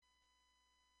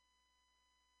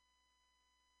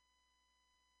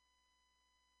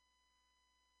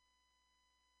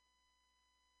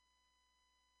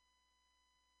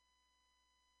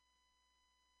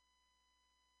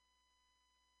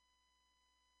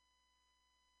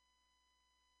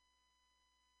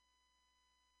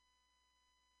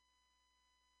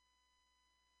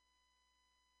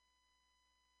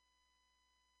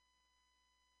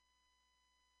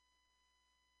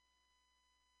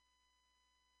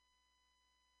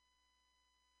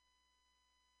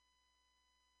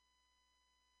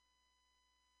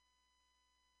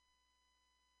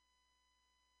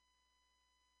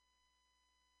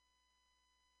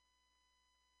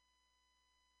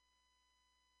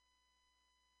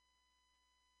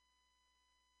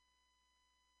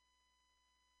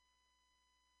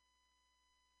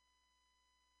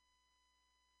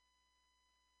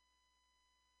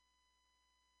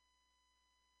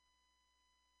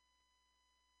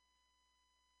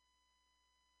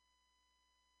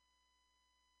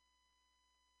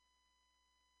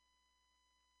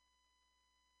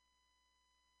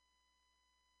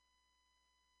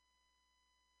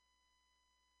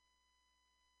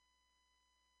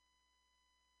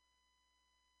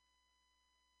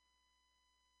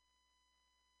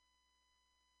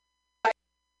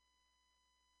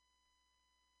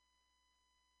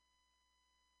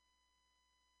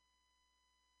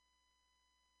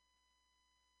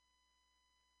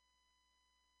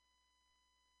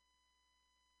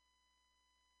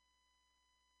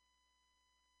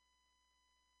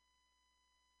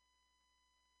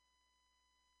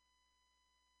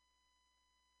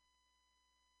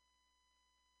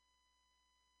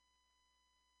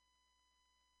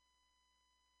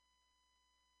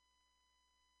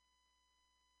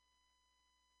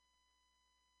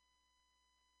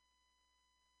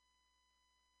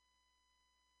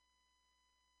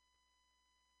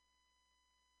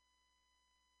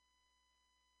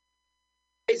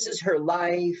this is her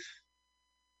life.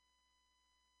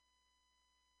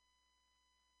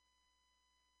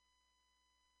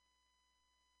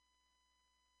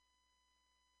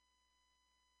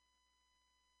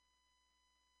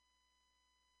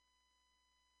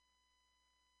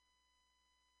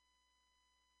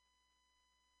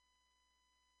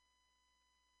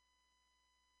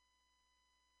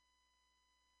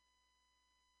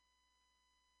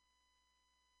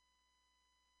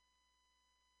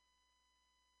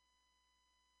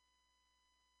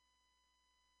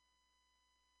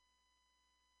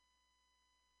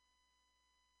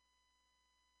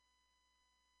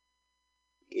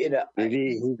 You know,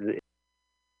 maybe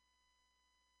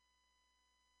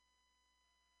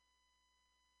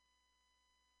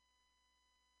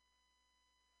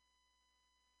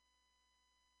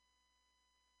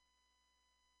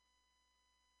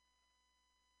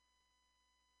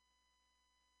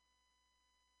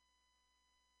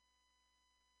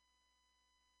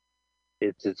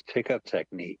it's his pickup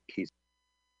technique. He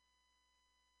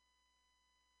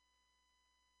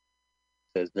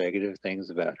says negative things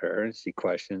about her. She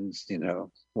questions,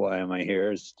 why am I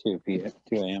here? It's 2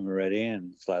 a.m. already,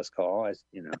 and it's last call.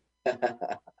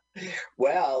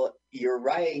 Well, you're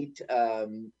right.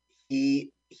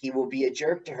 He will be a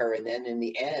jerk to her, and then in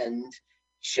the end,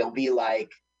 she'll be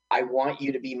like, "I want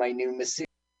you to be my new masseuse."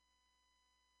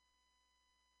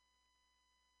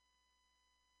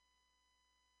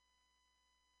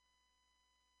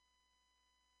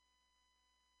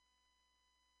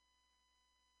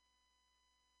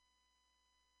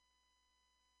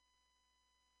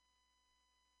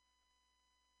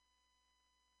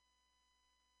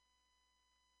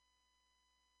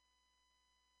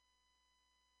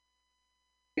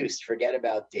 Forget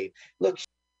about Dave. Look,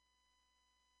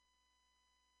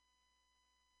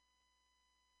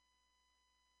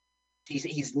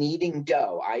 he's kneading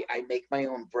dough. I make my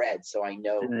own bread, so I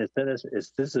know. And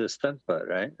is this a stunt butt,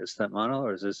 right? A stunt model,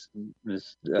 or is this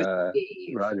Miss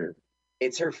Rogers?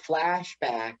 It's her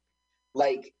flashback.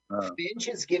 Like Finch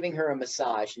is giving her a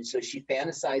massage, and so she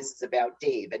fantasizes about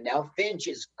Dave, and now Finch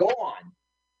is gone,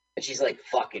 and she's like,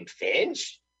 "Fucking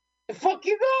Finch, the fuck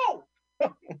you go."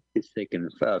 He's taking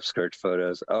skirt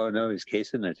photos. Oh no, he's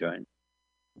casing the joint.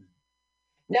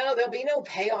 No, there'll be no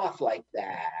payoff like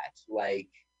that. Like,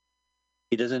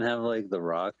 he doesn't have like The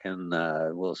Rock and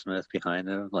Will Smith behind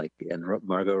him, like, and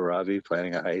Margot Robbie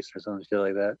planning a heist or some shit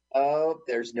like that. Oh,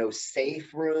 there's no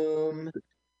safe room.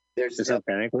 There's no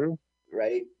panic room.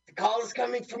 Right. The call is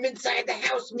coming from inside the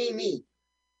house, Mimi.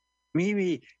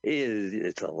 Mimi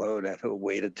it's alone. I have to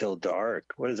wait until dark.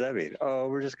 What does that mean? Oh,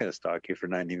 we're just gonna stalk you for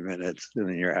 90 minutes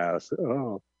in your house.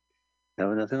 Oh,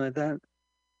 no, nothing like that.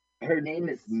 Her name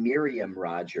is Miriam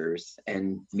Rogers,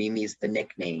 and Mimi's the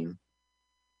nickname.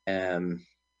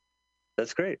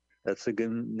 That's great. That's a good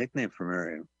nickname for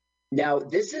Miriam. Now,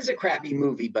 this is a crappy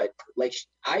movie, but like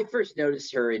I first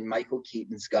noticed her in Michael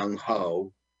Keaton's Gung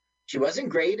Ho. She wasn't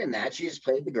great in that. She just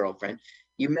played the girlfriend.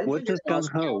 You mentioned what is Gung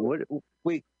Ho?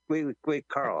 What? Wait,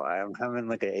 Carl. I'm having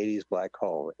like an '80s black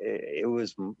hole. It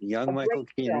was young Michael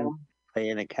Keaton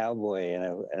playing a cowboy in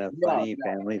a funny,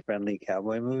 family-friendly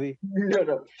cowboy movie.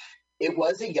 No. It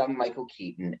was a young Michael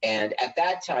Keaton, and at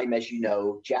that time, as you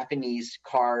know, Japanese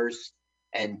cars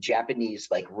and Japanese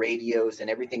like radios and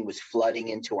everything was flooding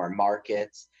into our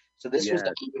markets. So this was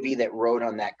the movie that rode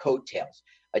on that coattails.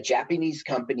 A Japanese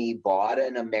company bought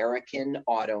an American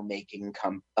automaking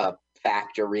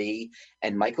factory,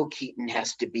 and Michael Keaton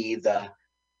has to be the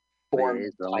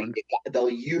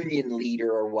union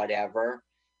leader or whatever.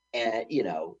 And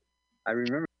I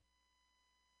remember.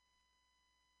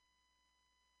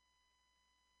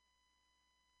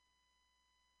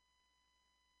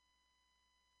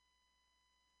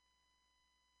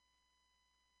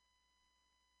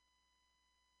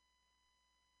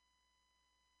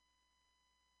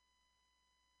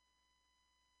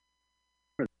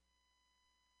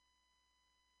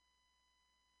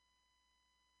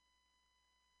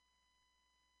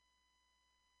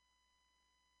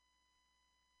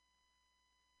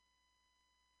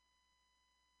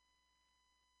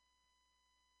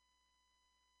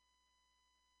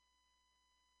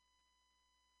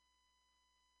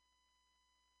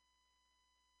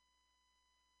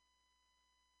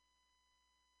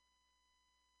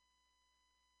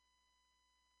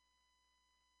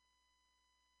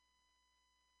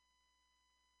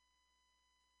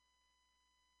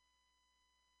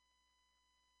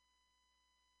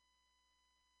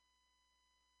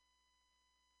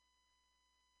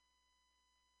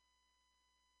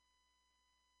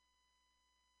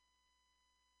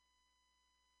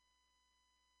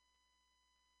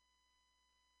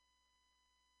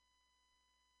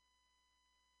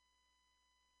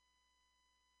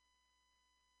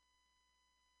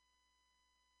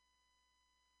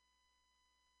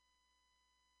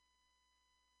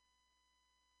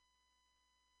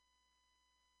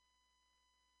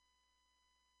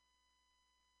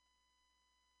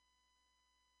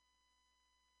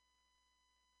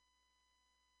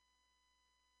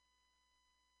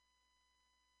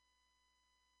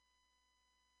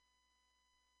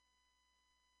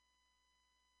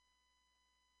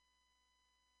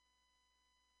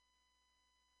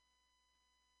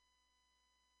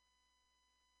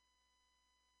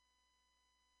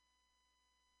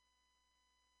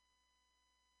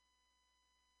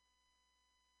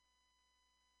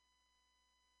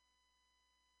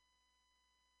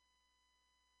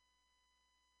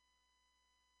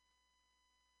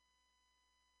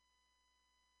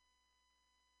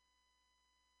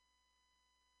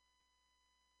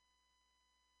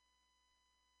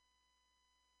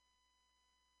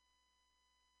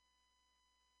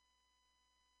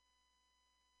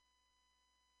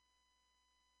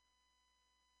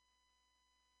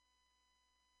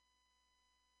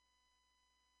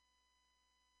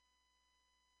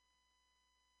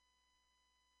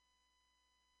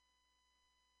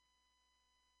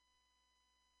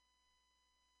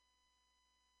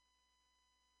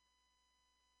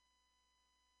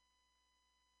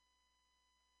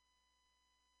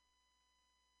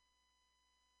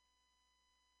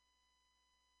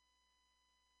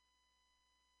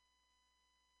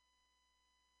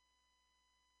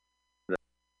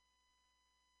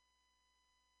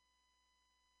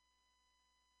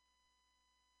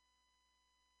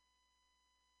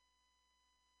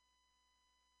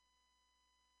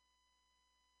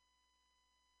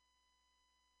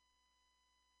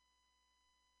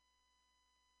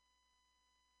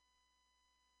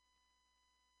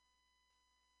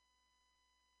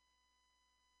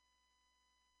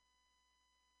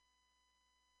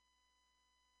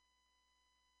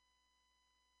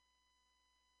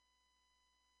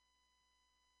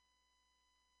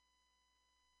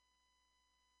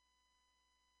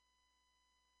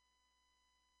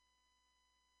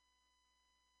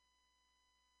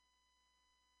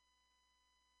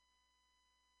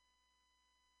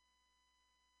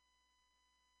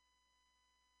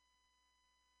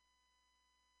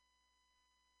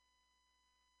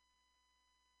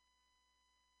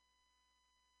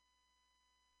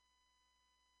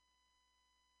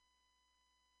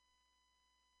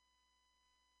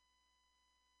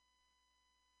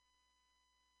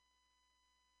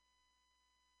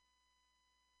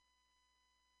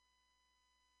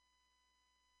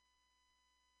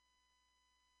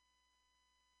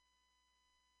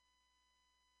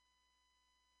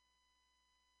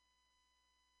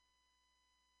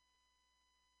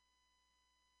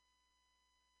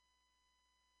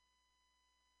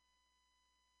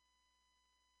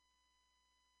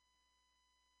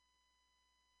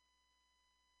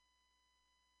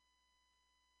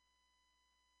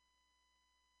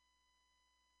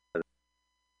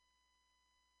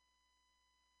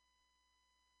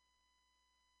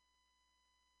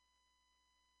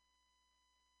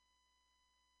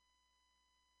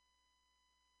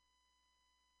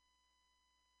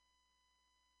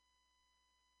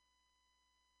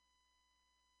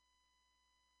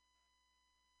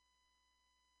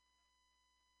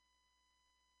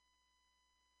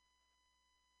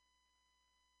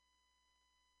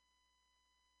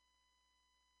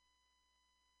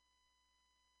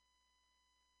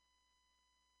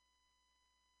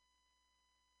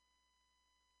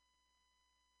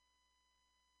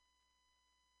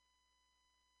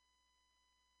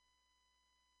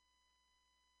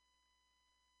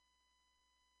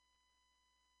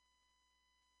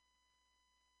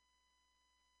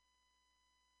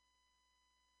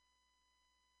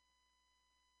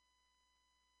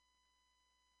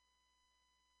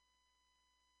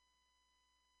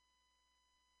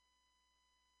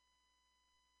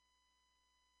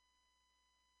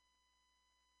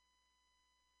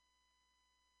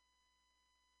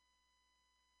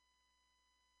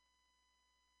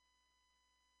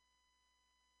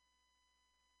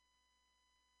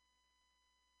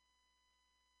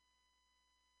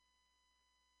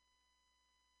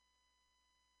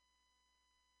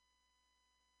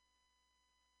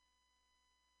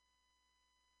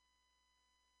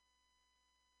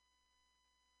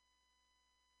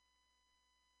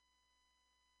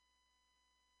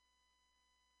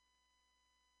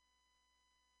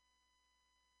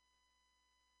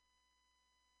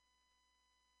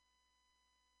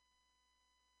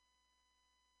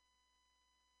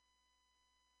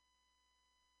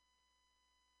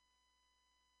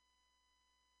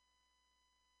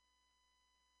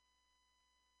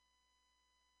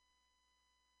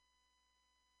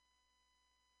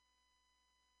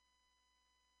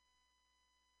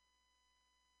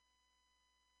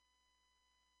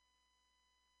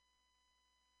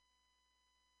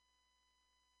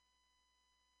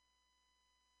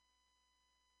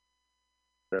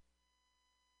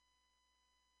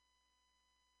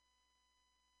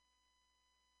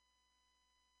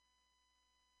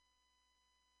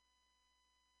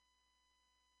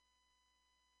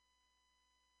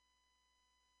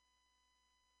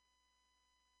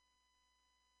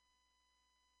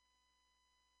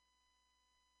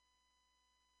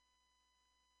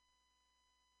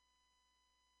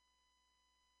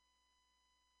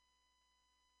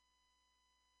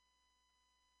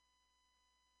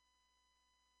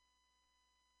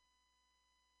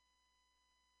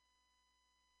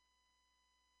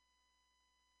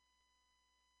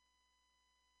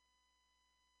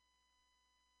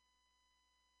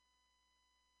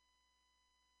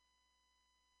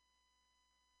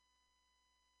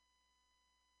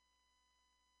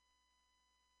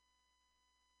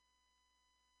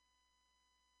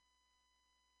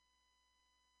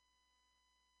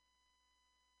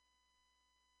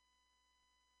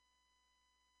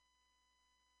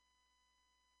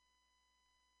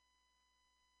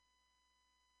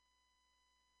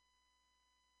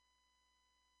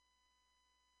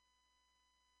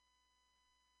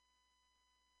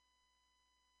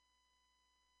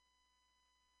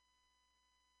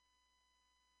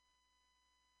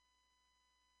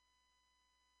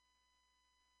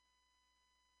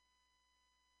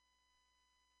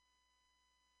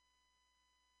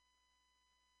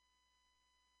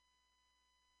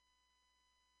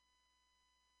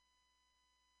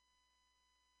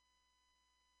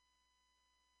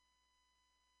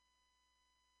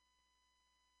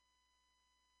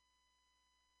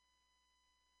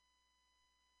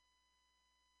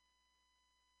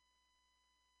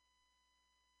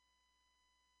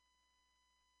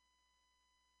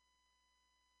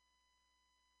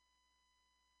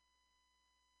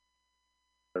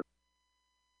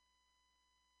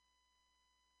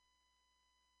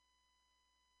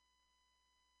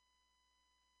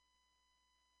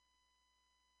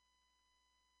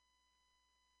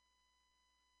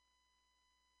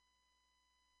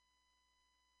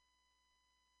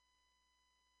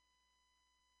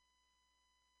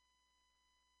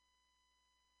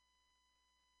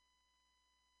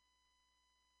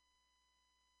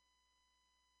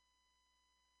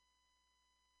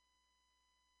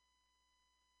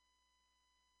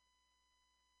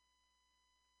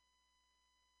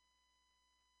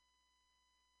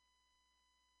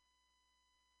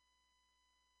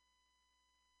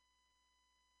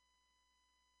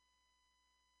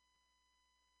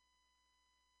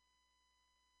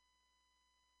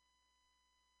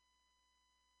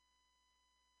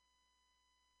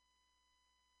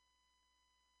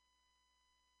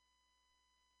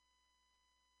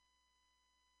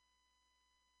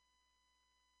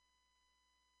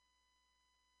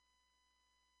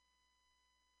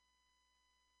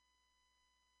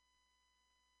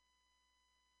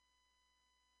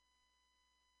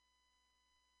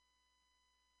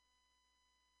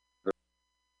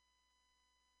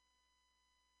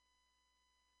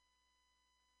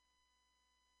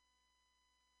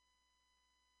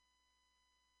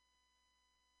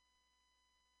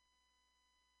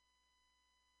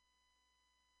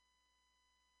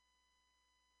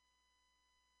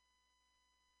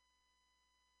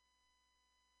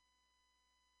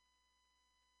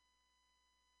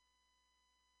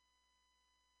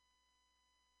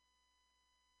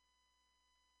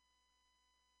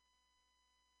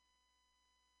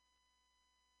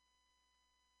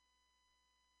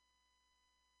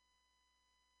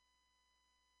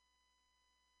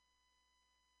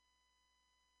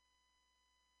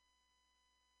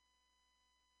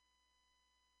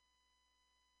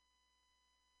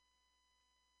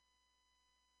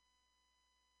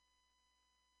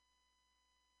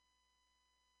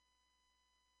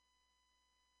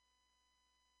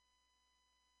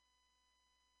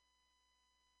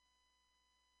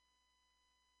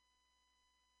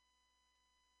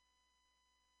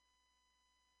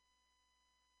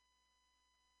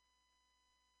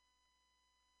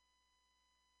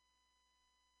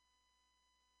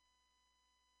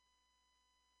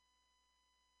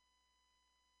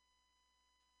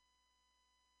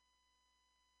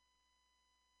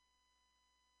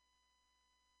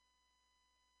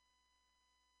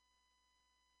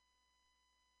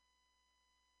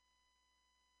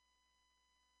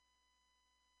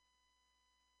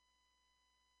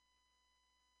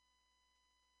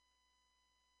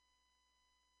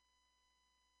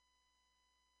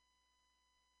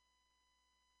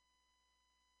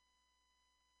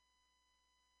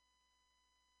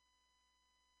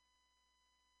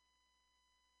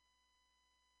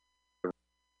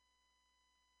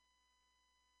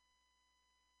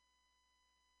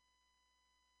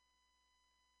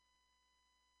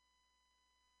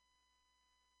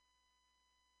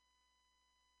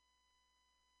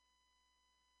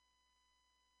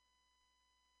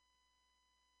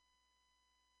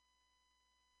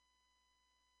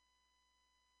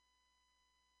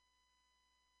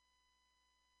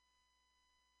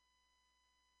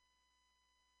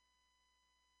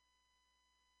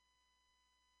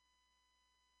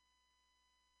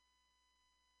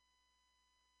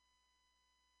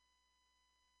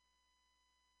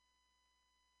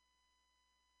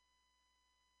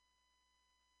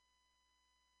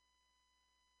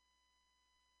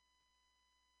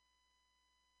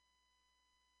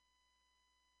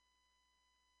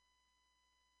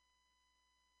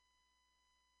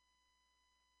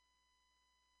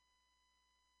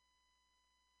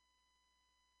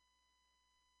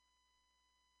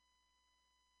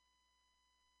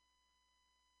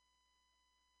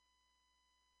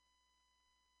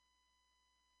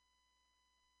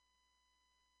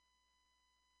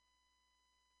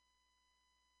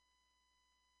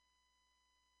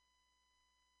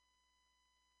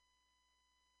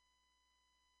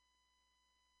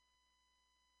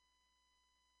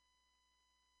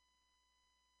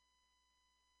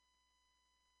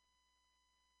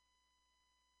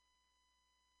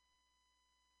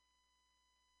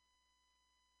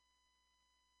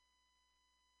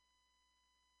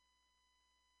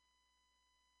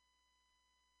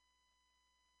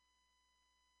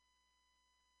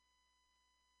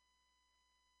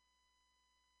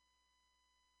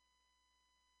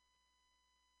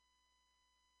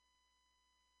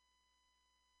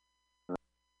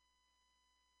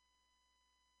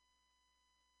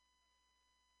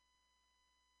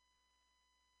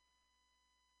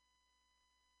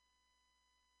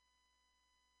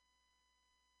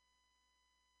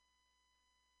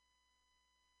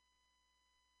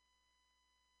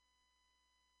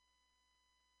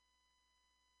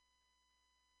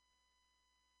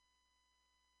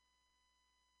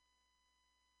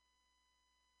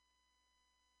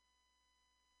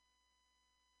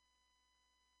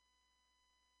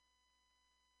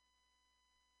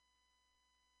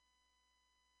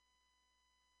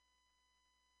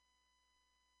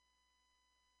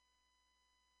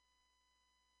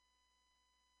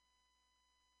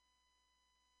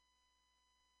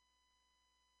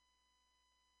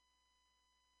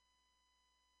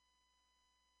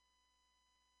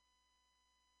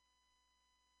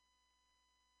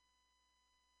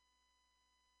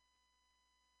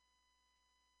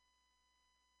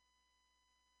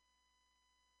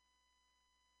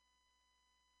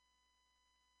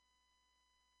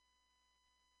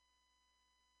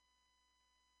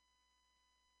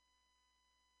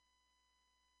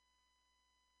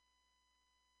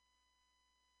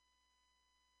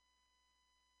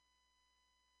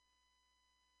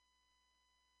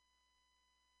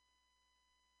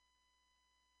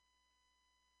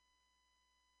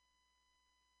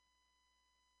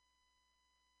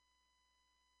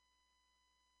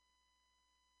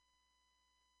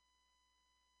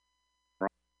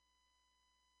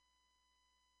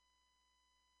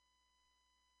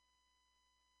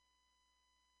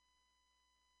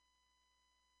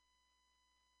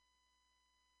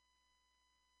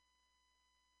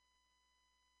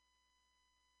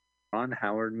 Ron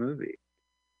Howard movie.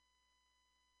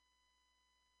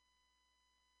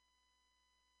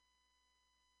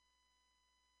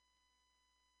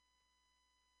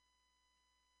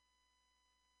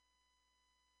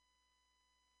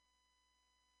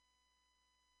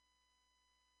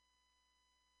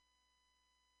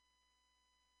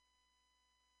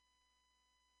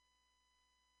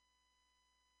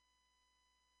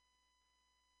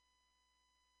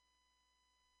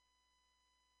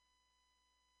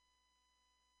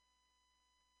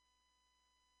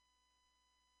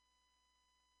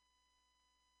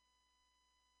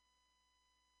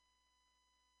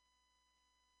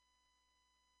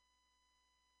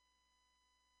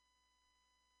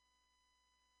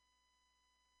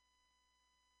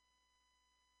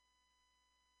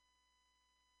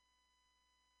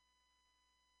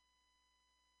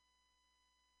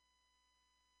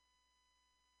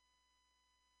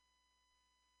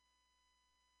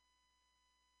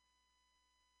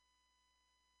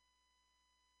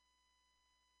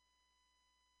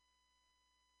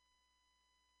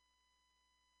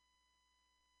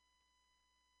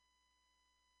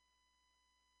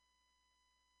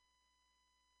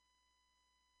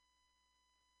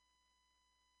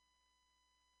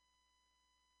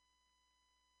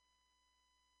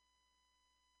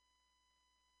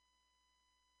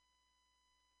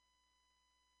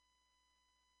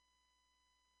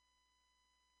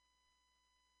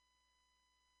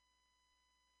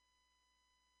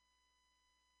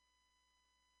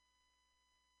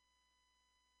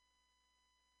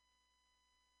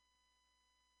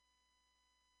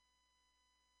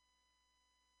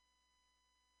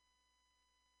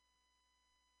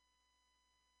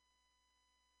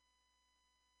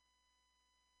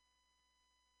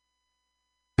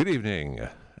 Good evening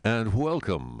and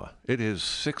welcome. It is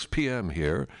 6 p.m.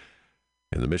 here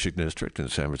in the Michigan District in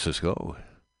San Francisco.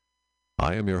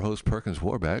 I am your host, Perkins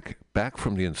Warbeck, back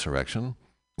from the insurrection,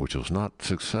 which was not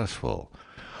successful.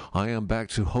 I am back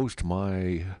to host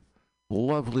my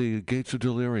lovely Gates of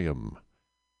Delirium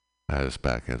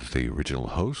back as the original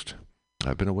host.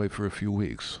 I've been away for a few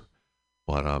weeks,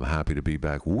 but I'm happy to be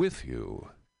back with you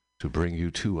to bring you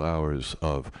 2 hours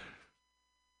of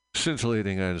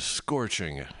scintillating and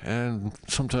scorching and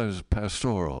sometimes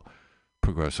pastoral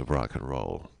progressive rock and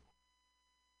roll.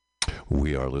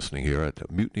 We are listening here at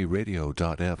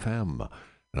MutinyRadio.fm,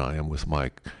 and I am with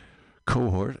my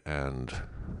cohort and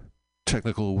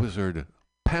technical wizard,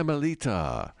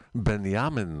 Pamelita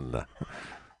Benjamin,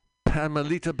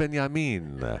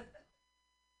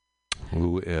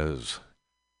 who is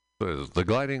the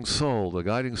guiding soul, the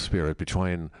guiding spirit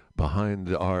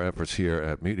behind our efforts here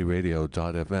at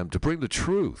MutinyRadio.fm to bring the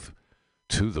truth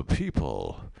to the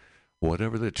people,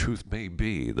 whatever the truth may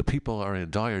be. The people are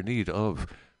in dire need of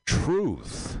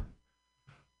truth.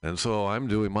 And so I'm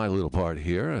doing my little part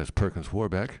here as Perkins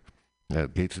Warbeck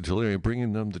at Gates of Delirium,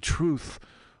 bringing them the truth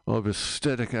of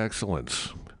aesthetic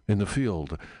excellence in the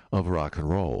field of rock and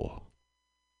roll.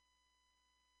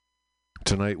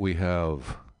 Tonight we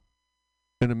have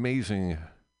an amazing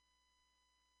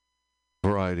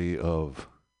variety of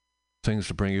things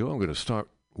to bring you. I'm going to start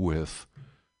with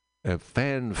a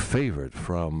fan favorite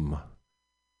from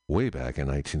way back in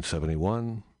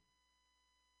 1971.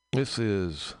 This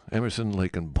is Emerson,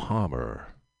 Lake and Palmer.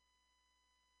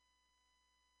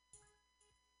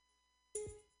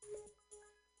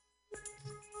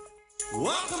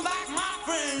 Welcome back, my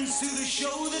friends, to the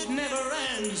show that never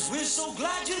ends. We're so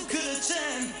glad you could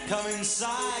attend. Come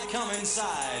inside, come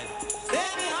inside.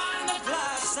 There behind the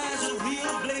glass stands a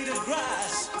real blade of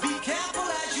grass. Be careful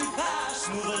as you pass.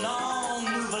 Move along,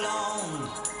 move along.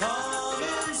 Come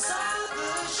inside,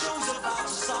 the show's about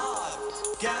to start.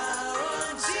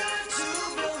 Guaranteed to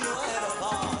blow your head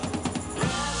apart.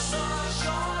 Rest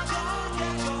assured, you'll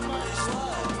get your money's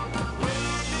worth.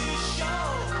 Really show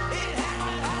it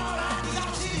happened all right. You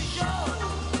gotta see the show.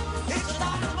 It's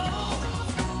about to move.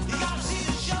 You gotta see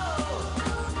the show.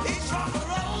 It's rock and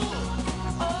roll.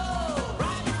 Oh,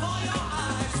 right before your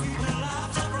eyes, people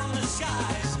laugh up from the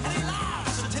skies, and he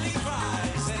laughs until he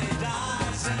cries, and he dies.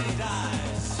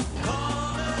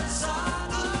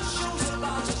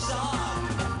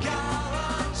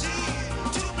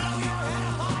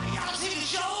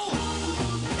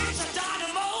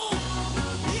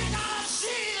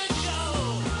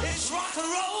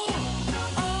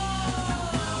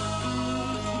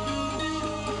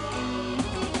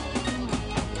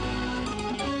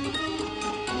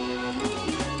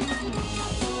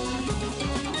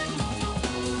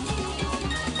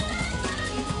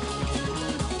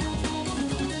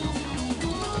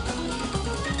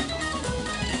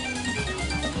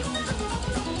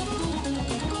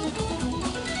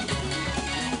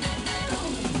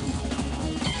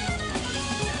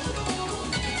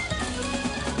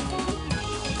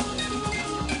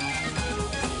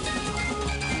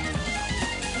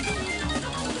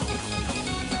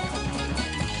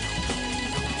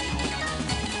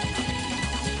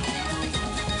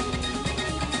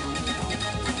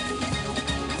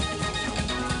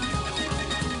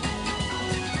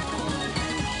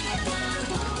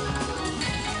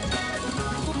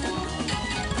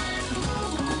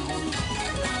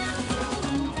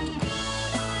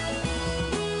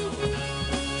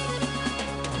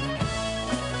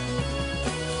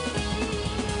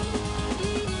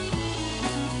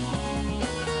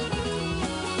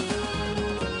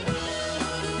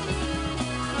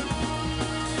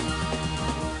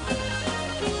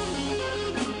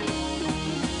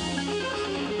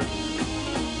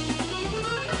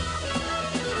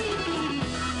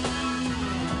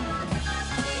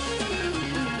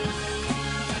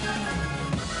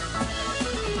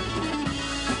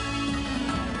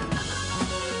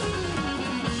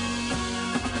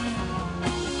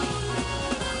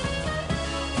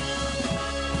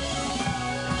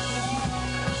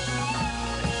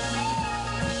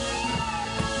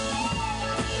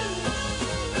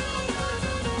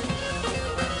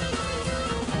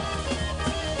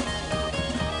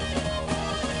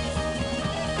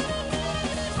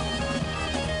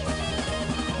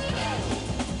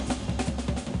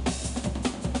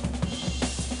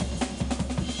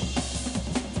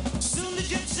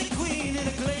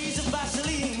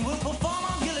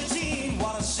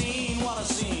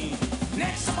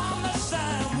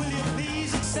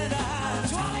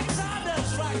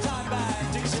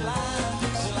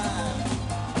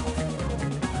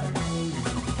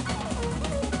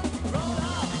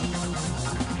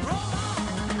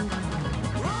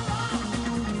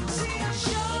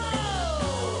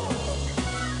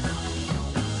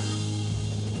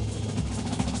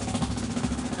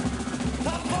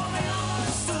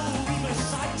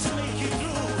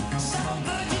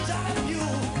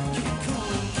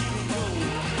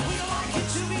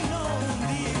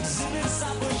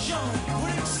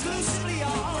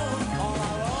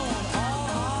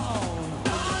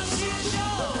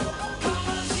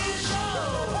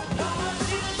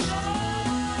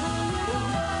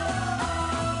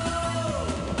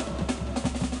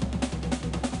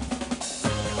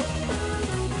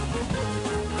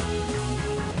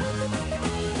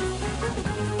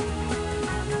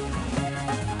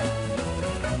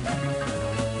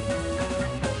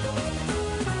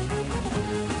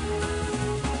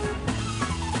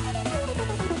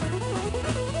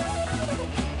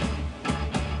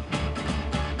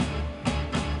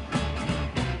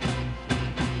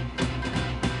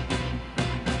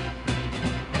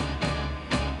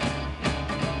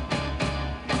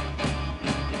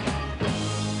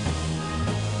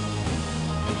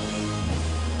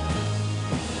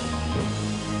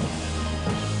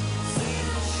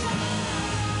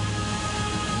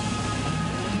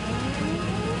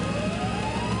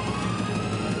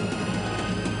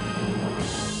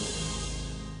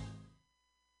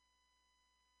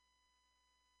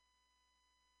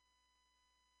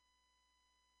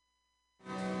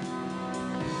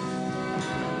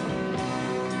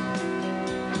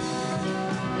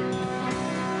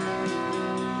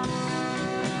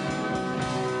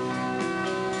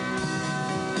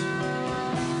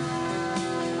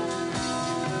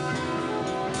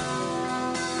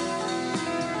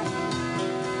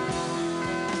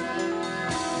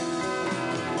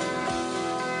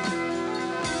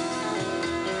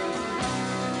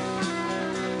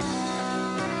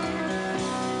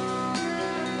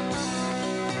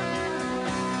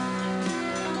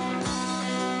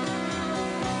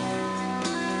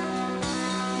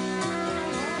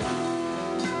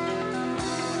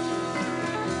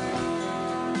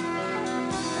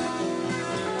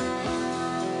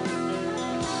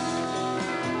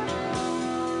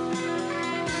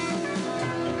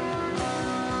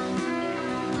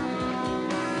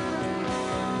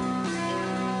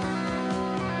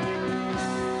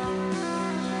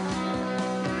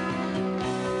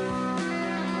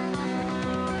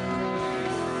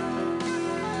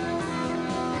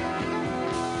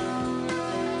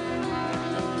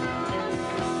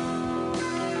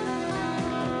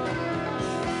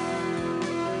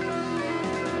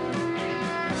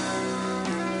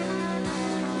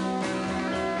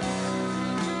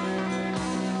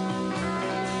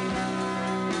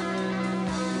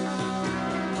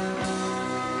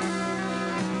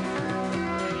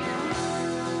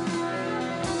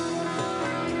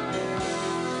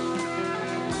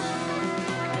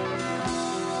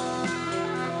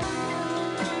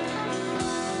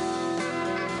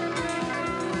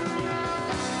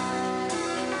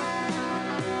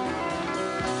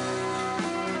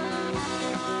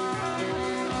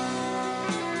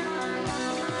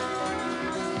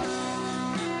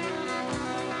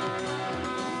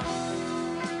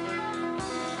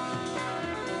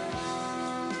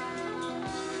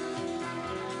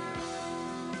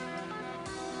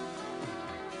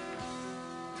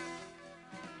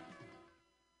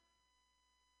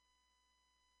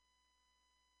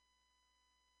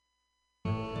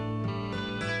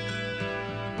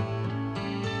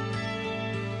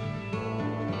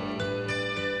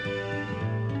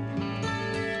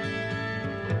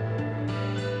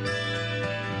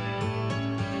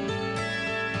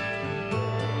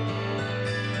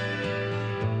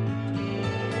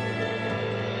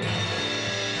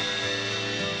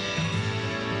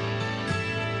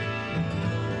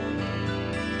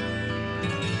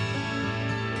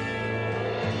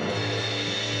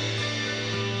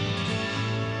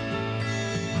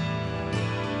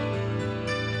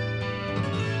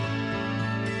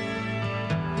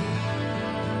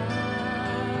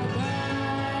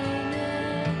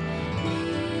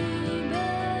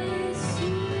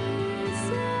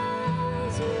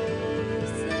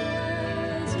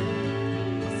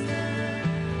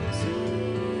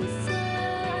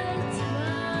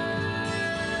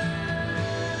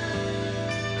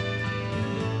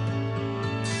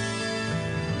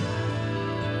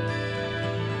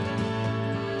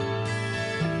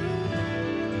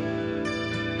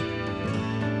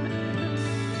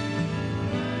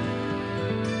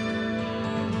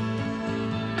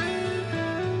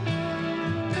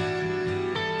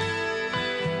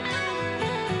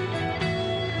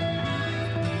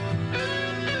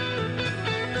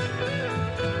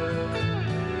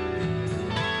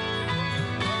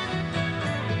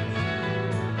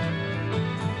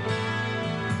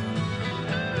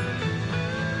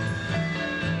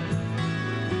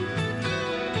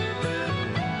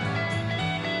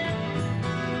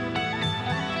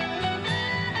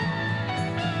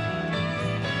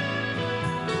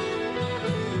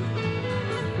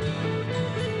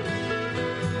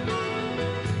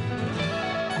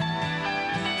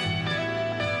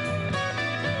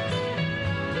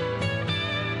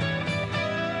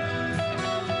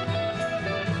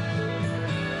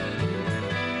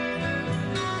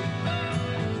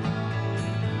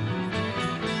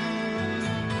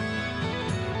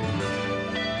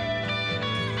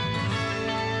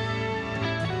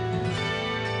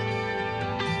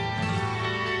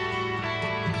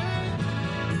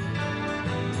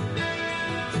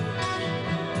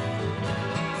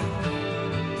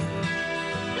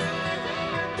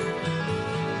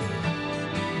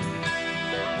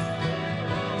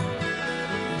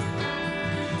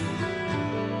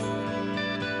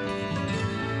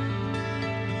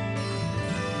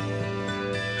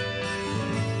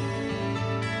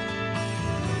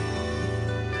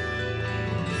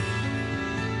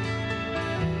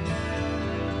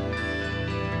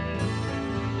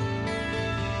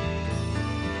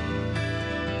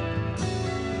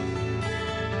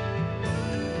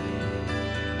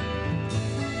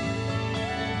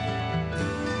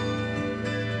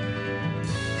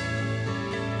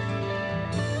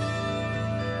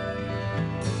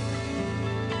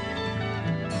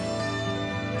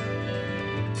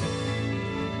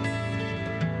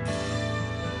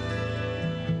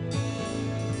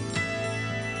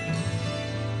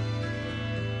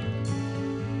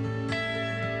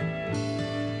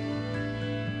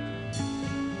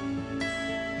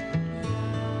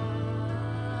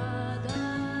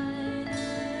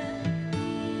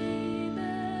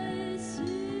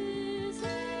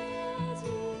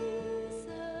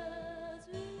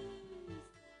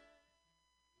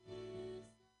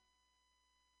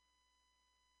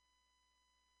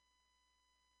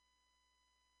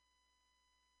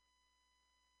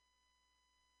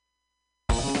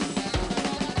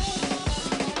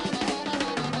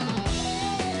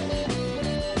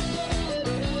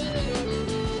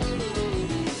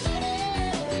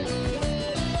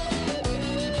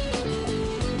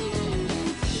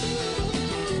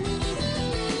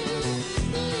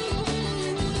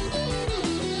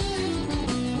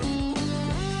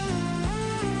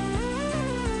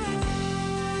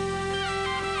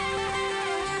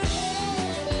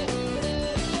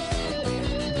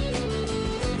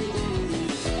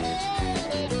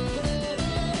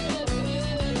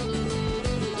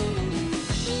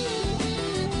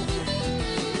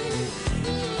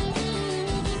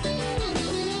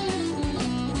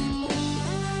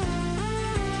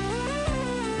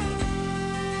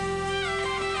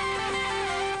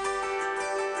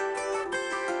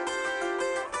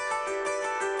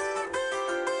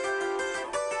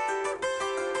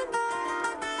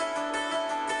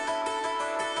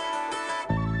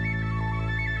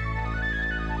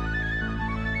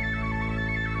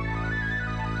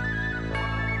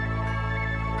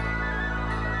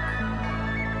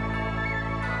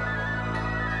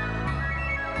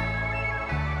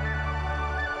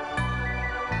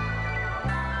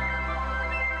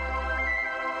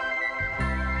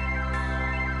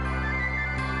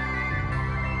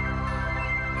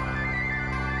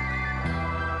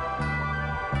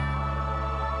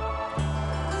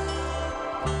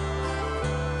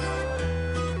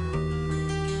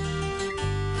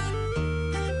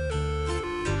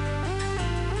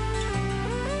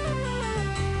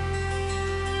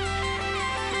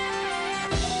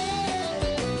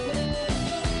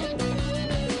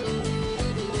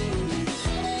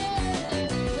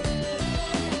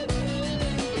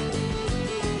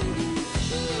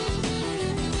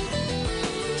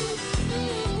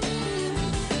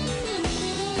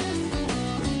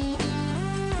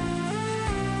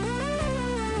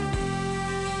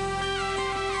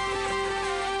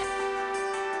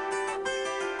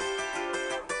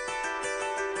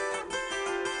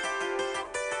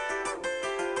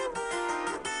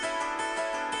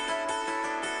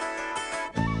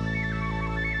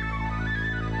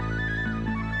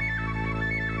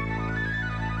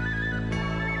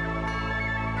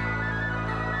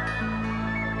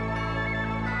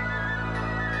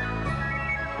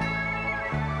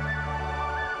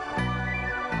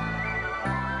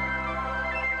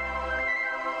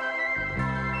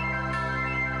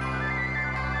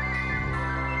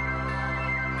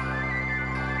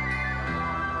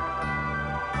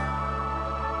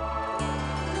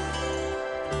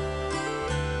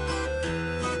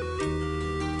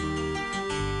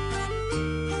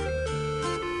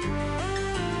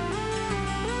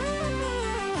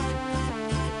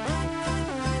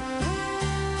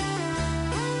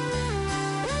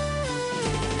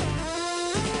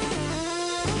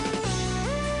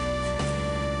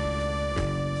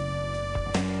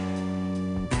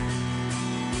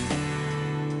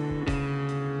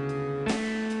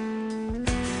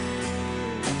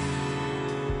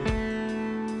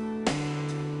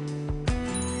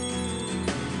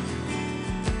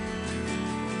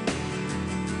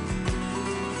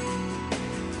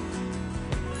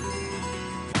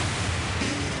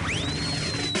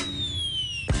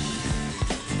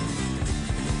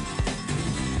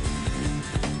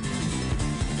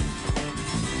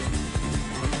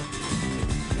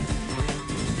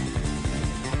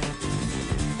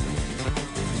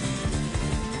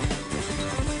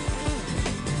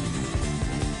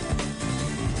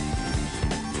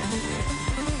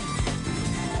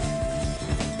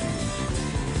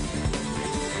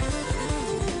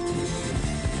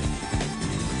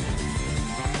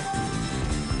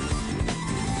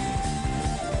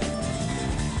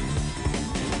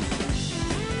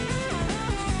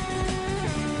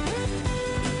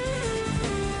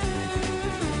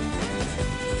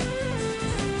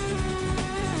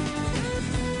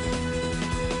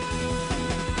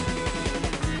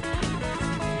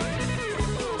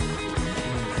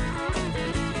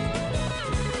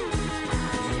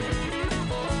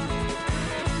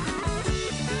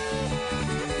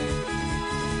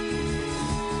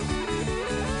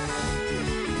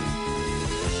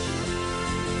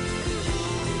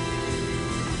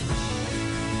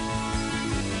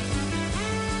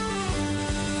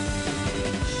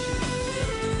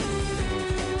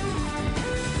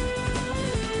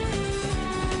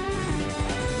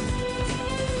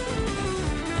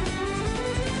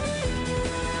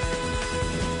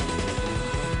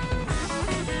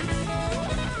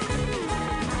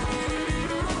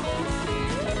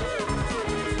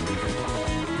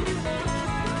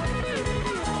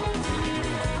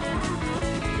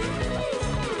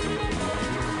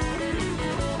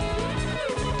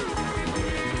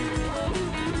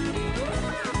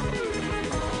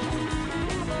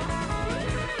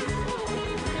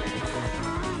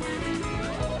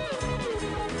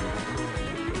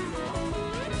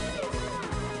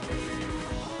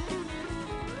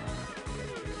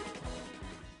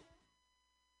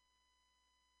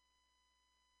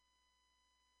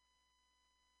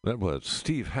 That was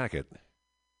Steve Hackett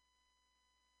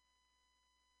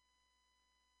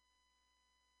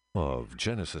of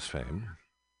Genesis fame.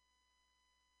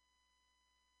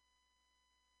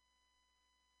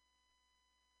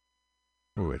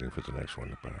 We're waiting for the next one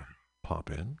to pop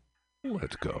in.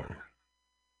 Let's go.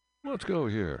 Let's go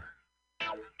here.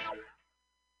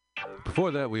 Before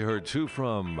that, we heard two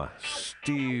from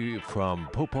Steve from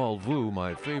Popol Vuh,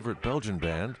 my favorite Belgian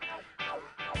band.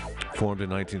 Formed in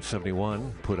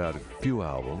 1971, put out a few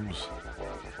albums.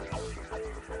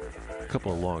 A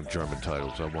couple of long German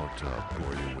titles. I won't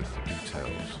bore you with the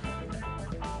details.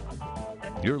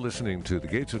 You're listening to The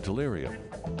Gates of Delirium.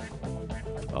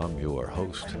 I'm your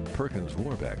host, Perkins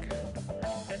Warbeck.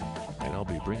 And I'll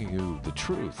be bringing you the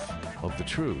truth of the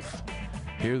truth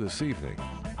here this evening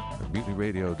at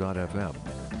MutinyRadio.fm.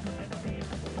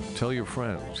 Tell your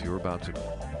friends you're about to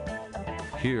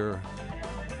hear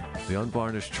the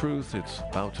unvarnished truth. It's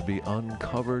about to be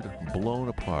uncovered, blown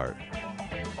apart.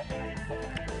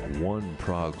 One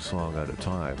prog song at a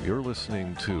time. You're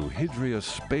listening to Hydria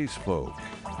Space Folk.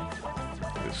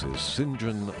 This is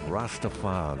Sinjin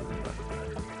Rastafan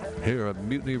here at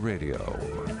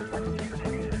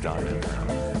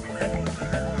MutinyRadio.fm.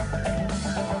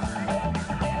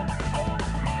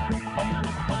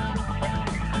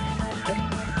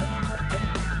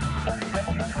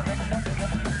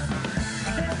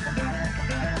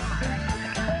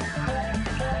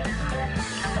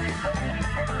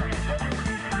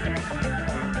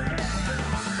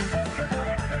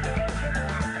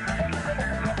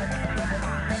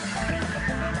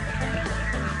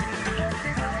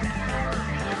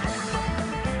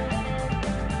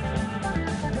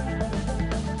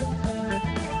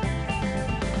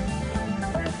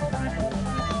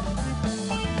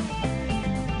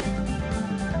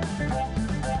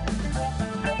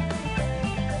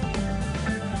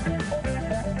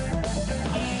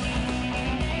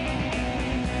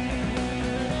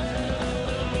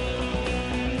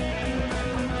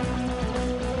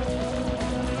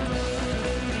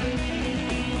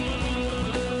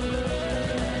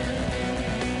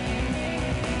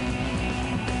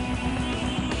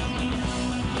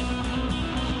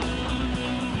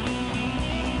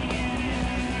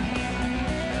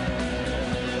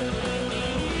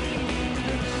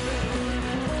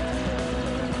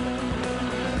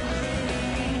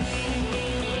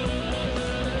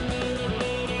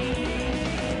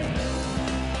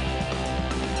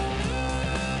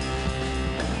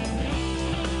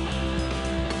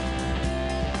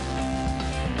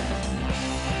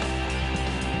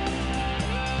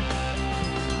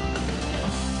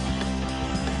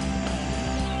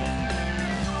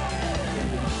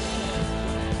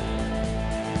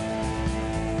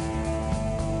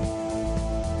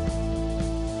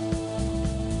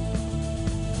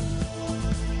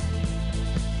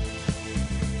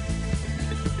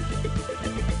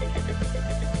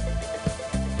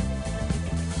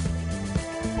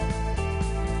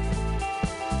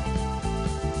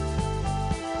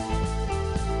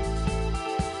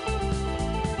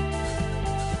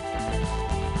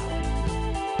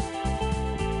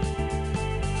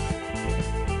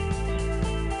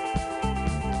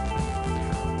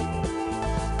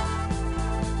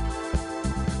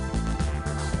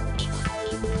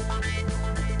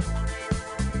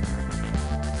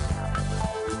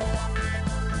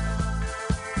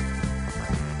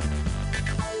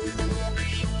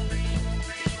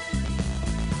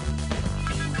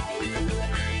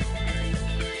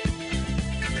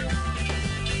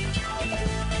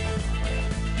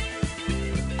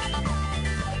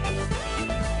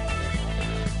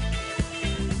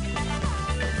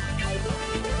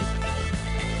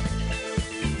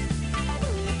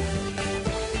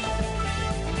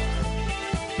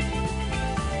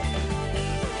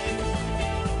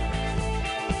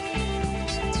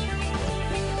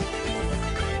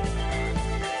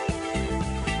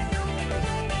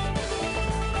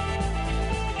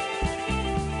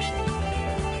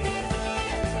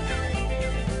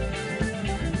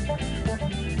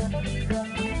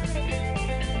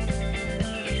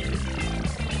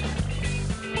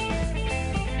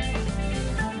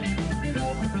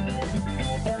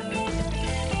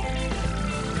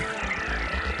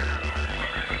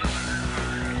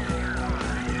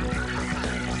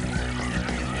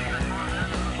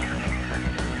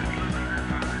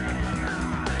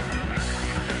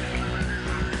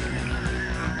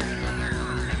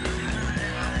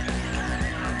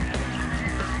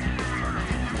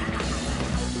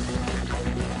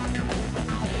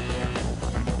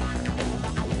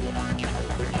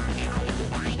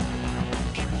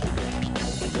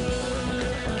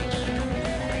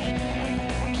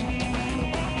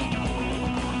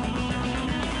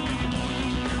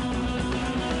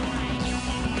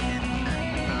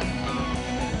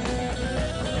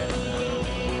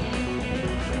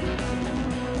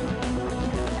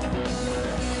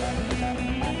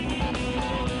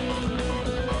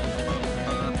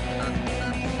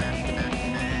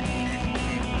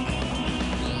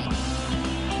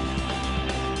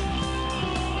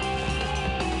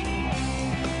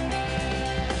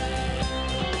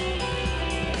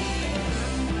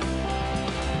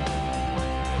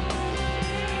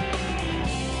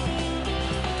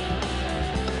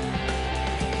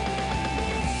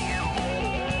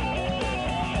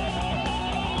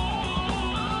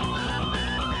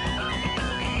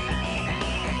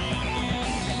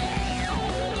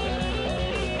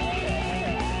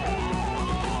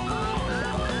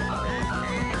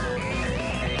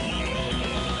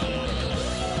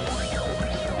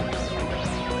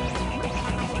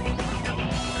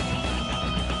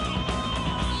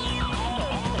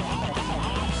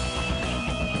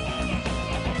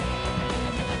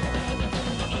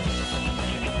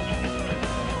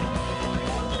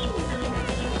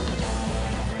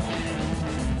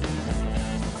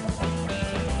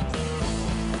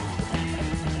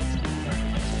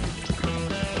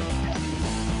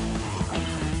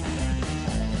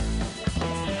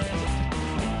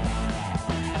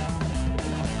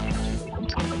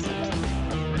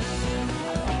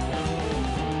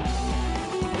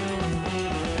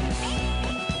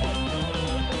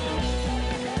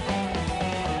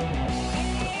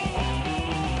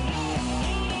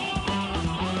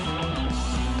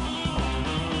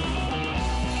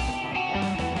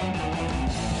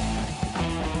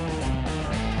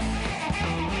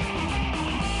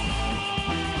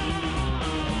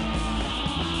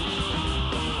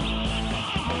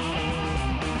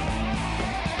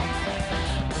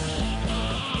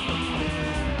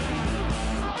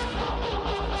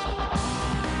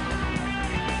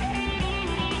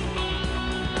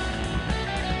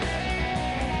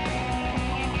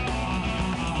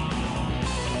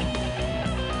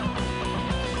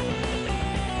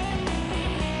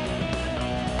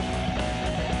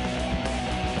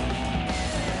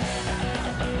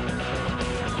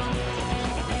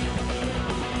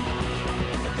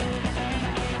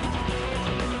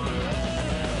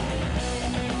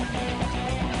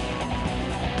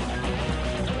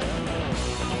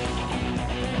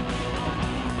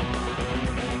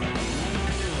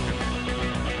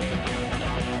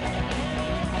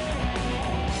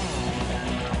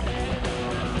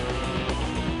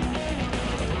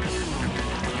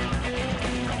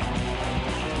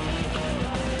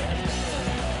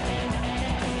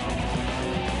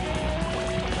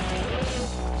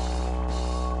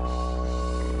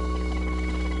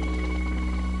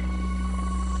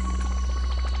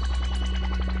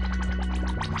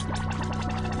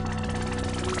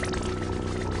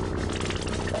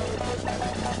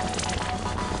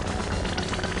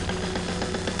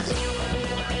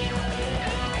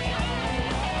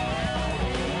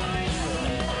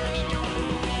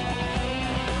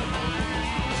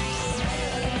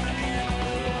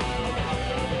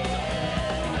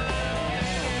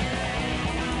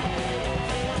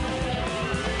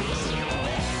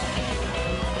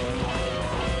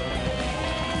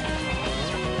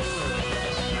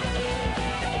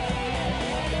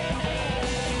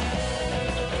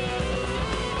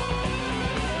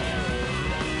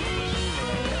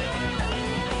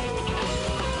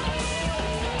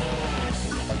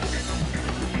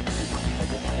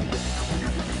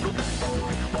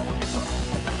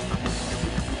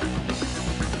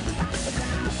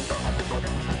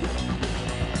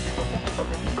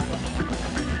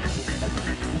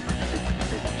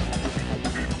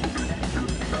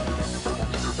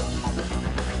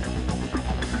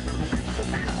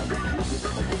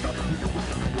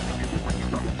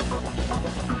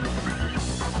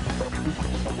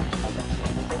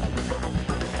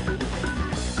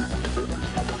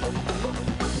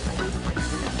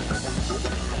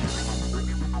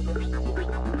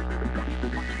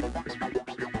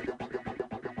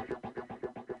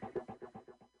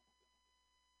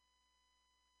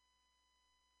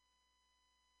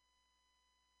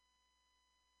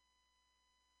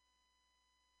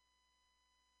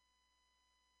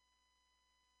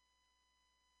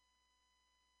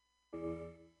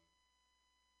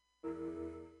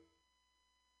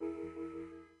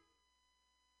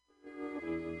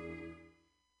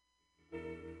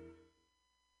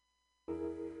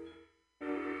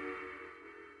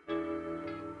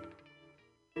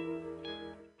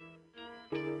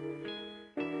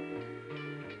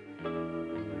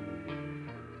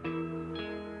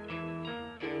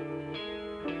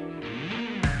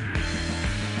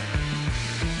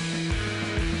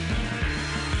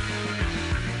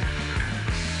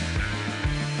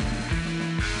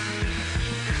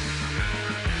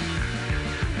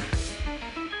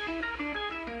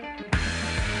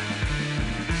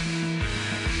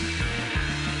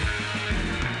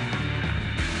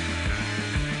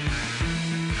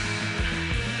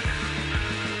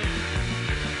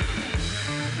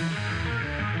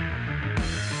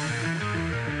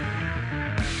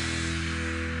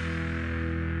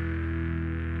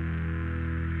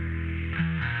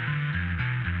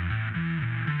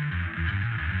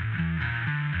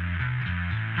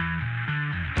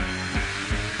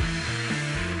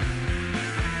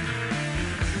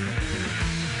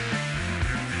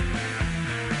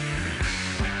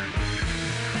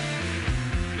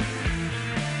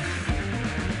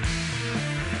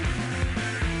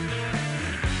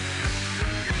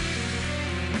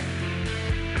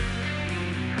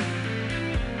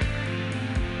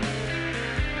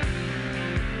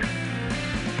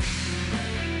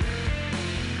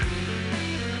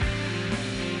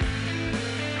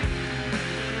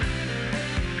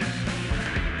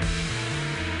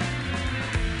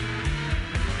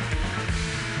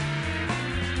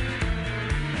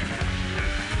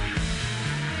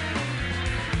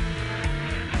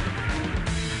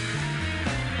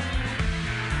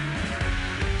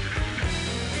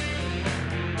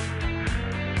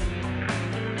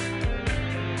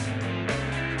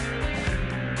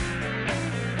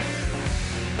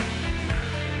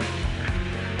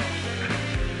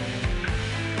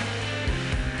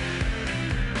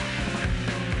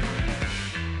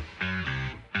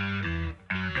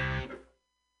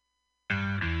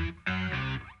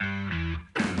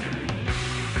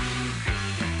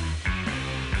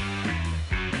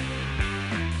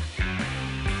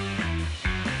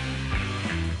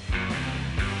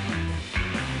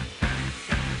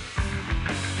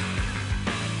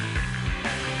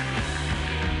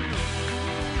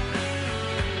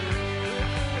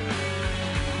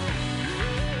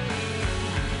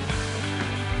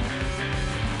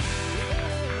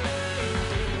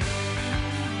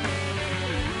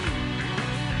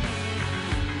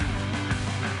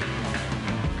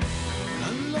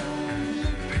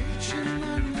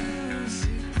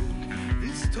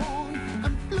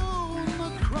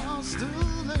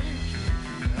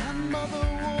 mother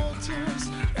waters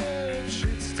edge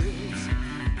its days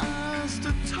as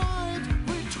the tide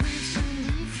retreats in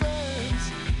defense.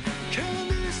 Can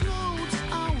these notes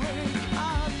awake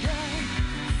again?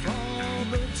 For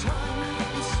the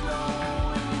time is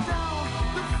slowing down,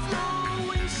 the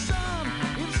flowing sun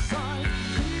inside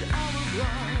the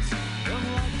hourglass.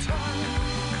 Unlike time,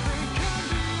 they can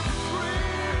be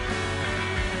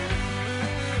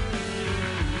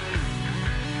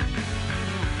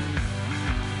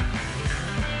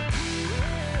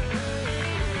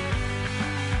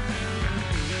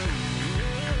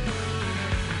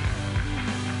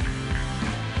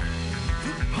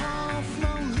The path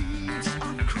now leads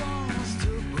across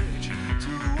the bridge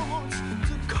towards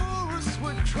the chorus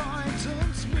where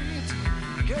tritons meet.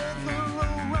 Gather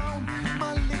around,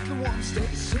 my little ones,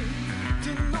 they sing.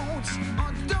 The notes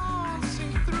are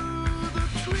dancing through the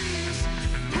trees,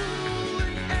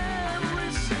 pulling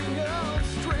every single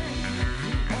string.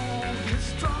 The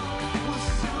orchestra will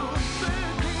soon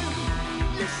begin.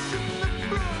 Listen, the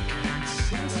brook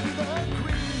sings with the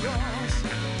green grass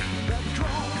that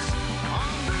grows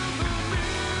under the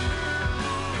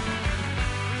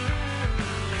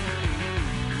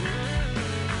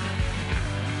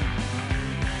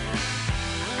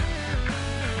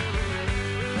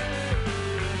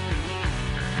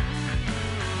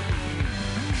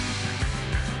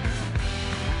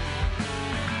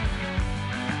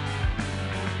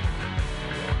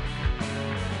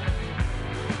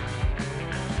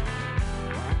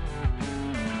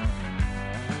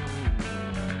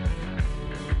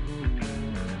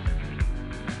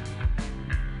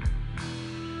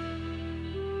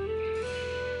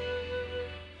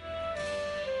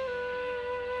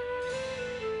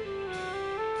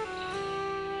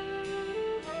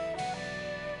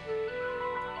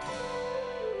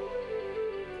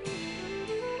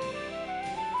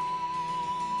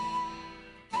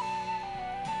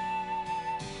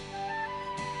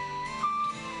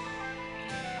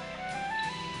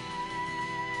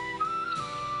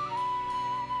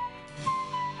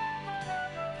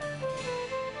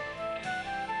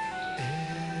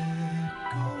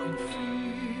echoing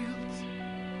fields.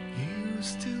 You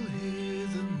still hear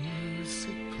the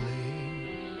music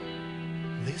playing.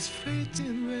 This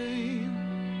fading rain,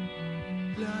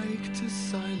 like the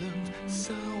silent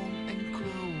sound,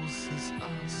 encloses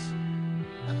us.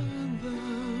 And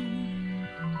then,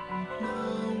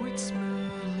 now it's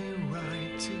merely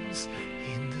writings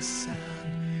in the sand.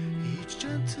 Each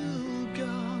gentle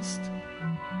gust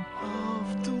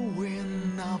of the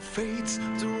wind now fades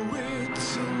the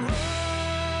written word.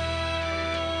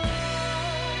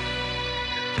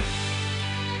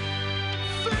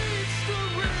 Fades the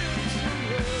written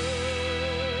word.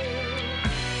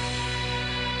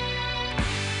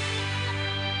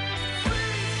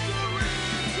 Fades the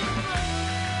written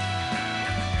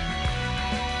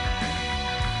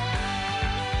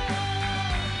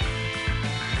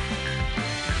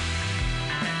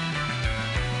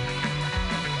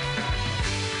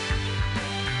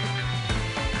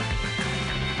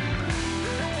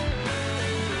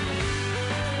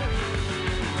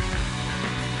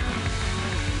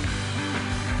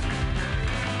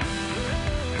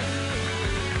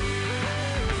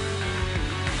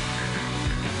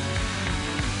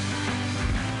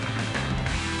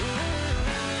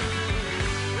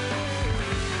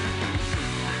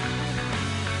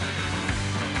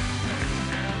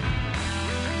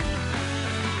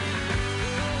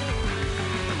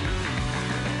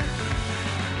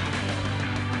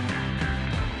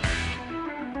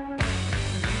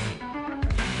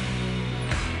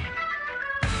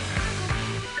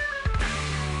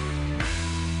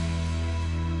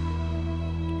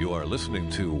You are listening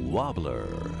to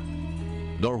Wobbler,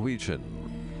 Norwegian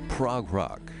prog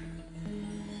rock.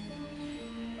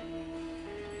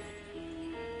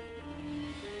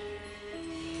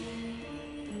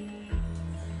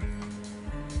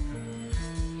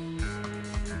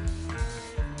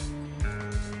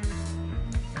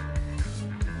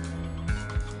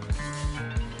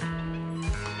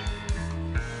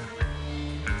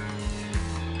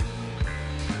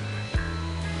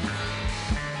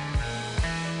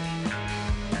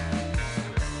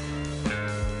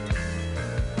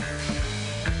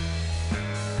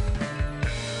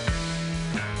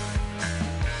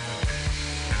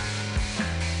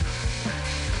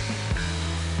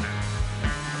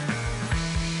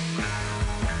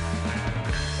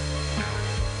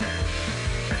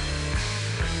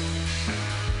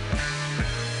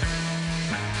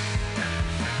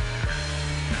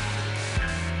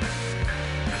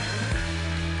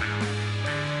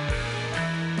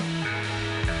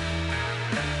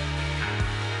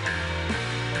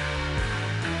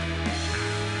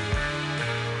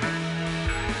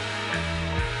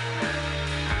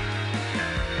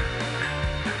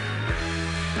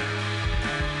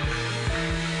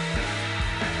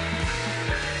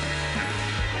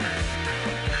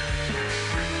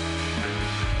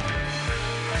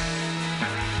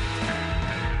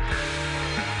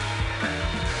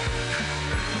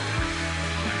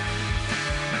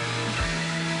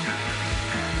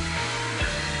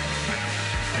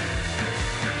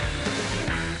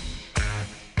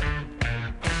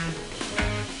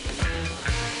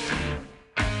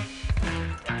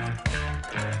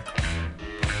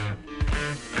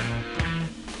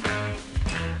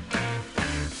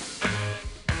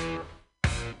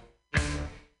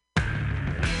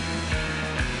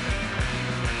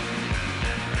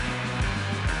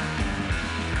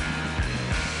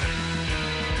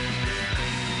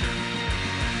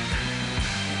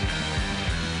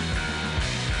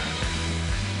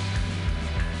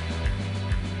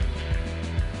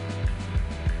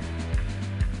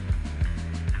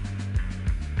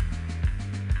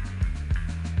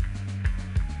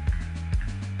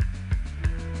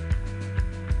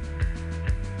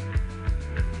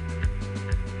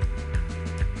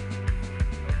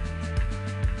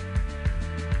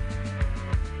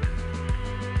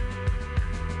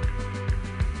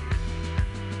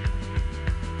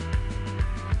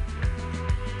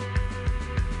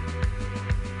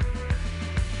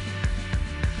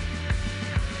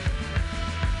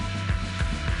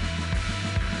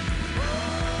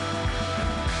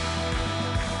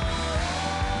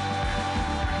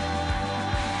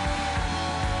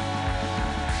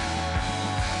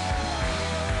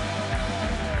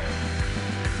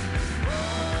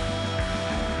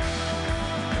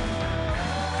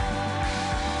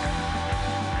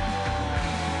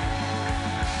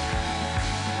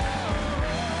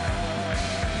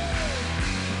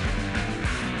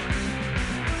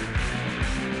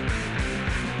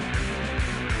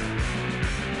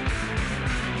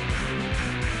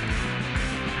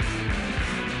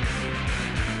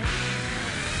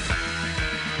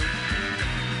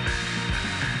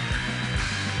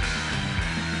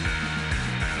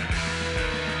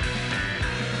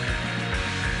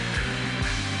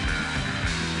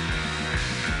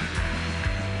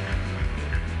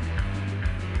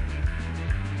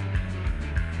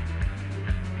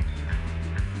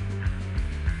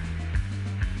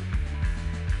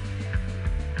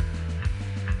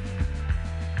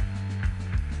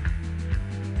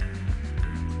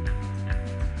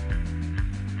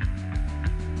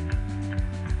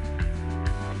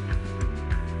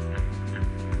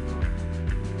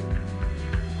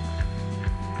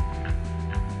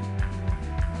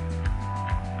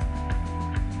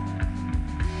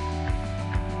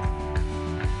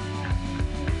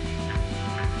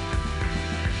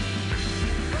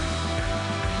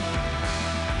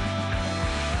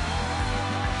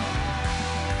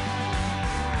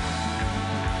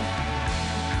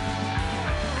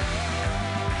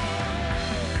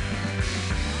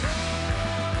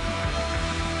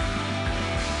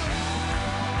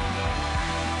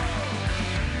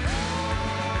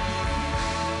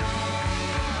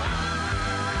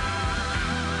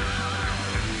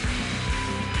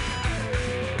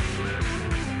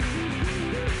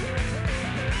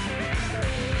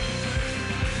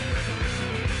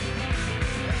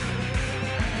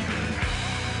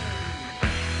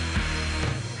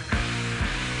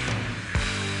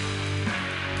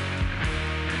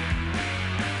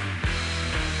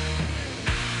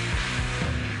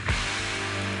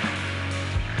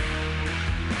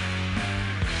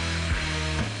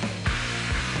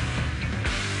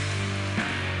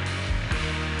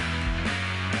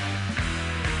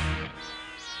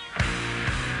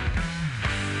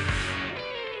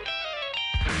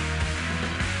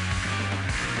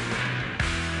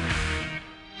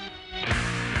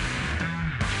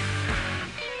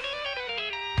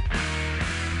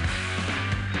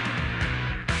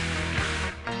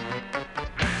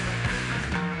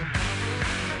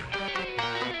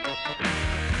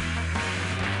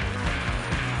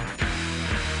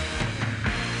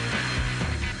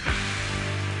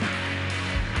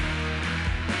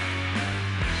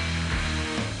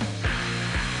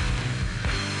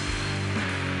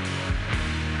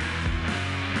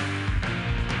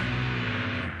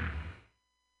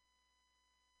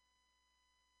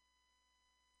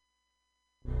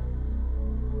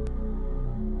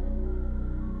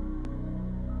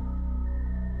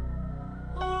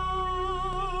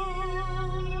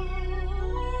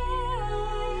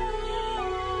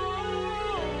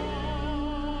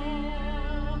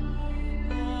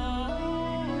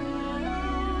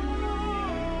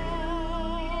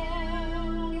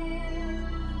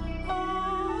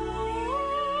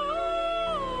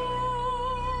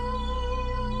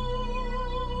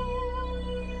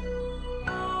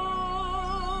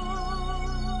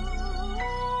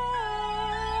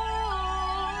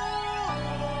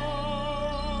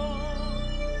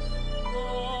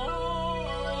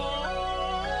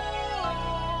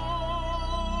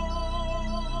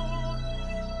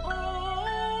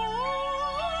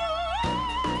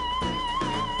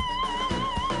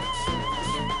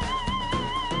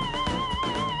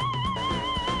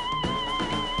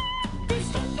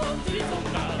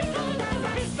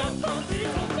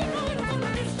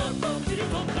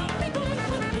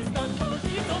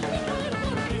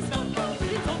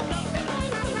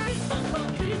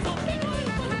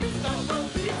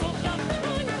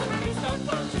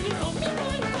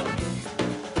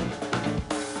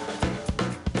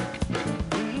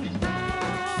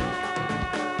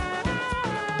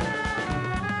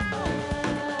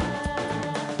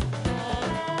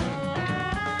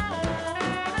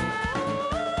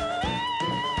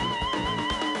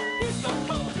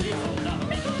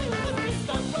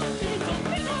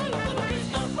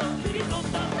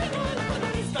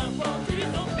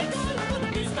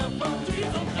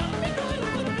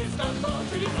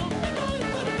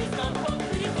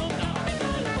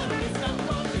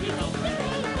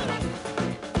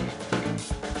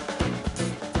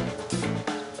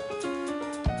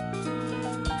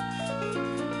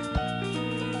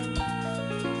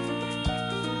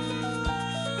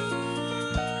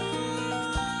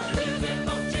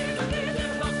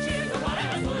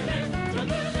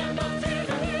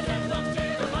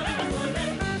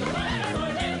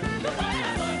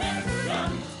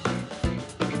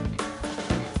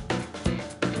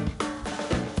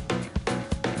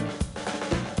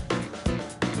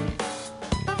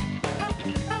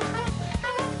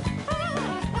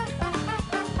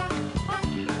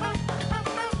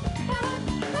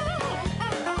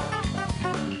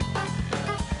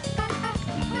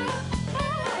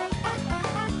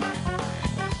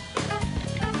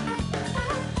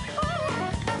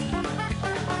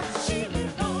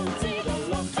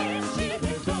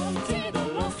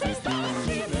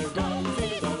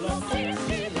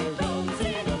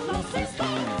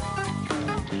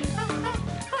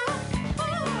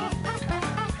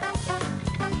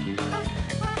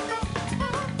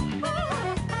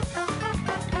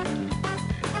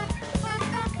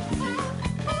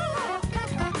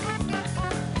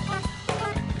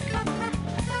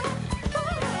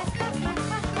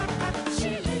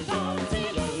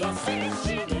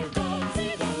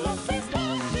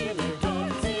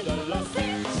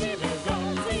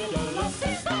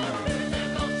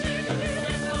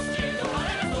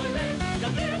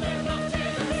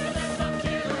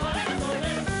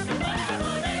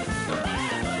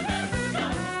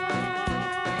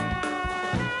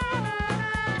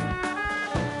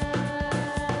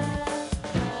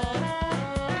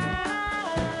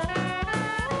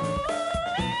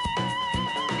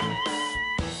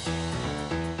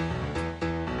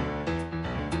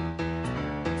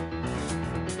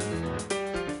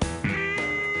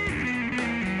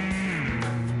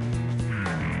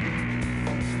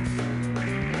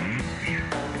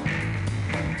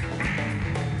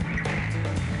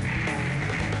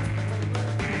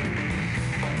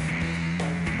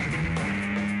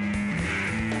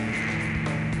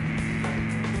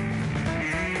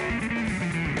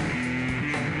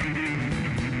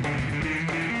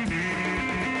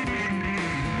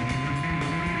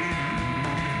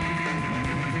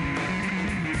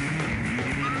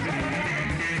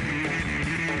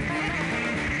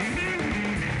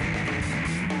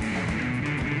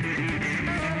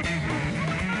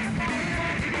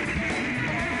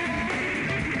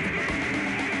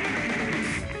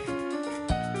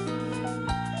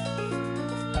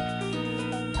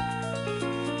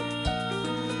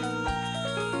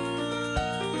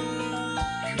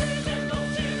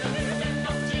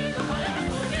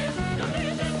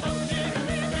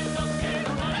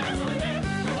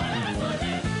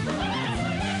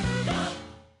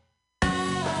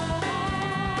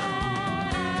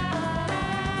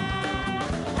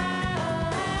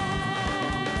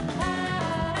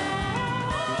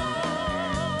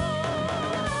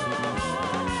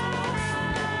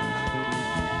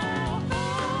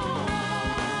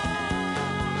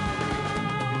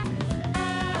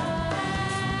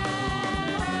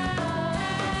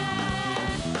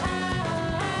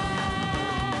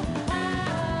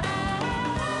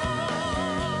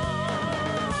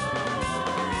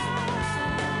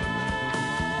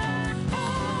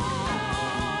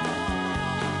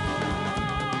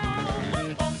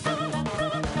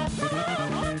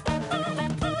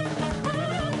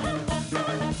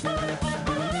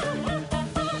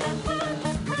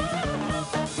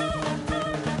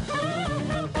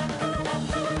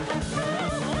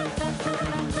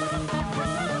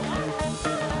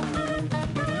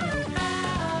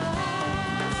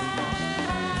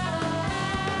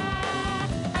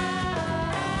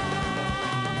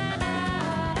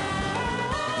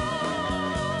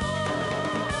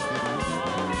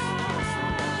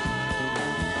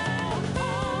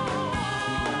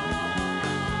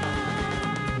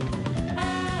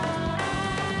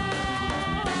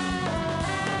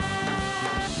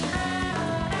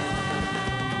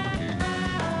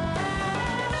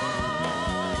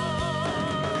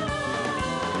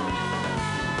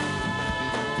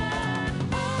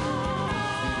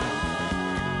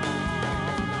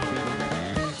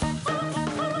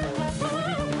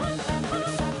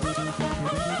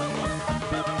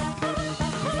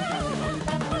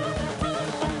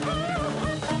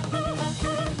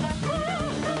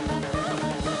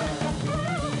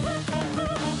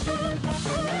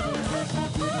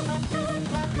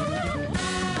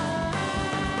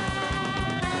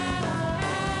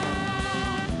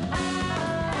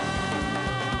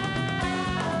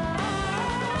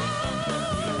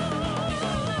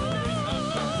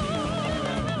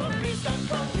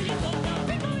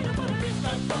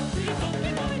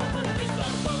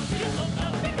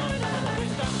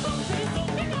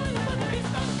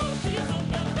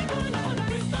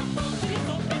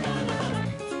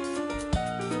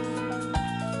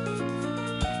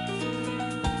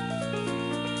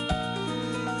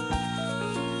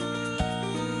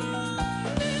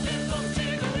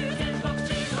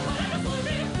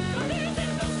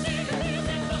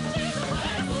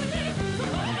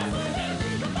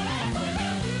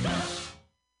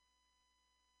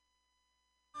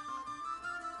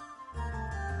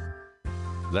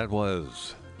 That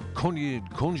was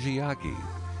Konjiaki,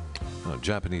 a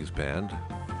Japanese band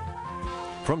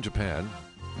from Japan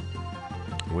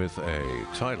with a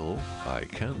title I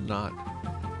cannot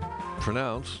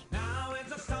pronounce,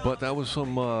 but that was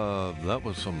some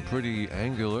pretty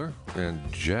angular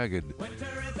and jagged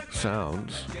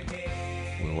sounds,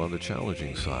 a lot of the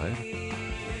challenging side,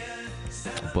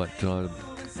 but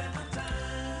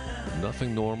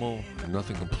nothing normal,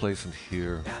 nothing complacent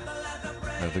here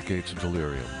at the Gates of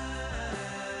Delirium.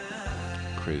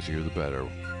 Crazier the better.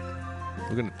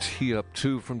 We're going to tee up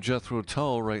two from Jethro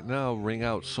Tull right now. Ring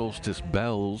Out Solstice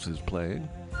Bells is playing.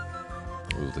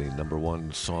 It was the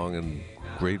 #1 song in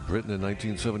Great Britain in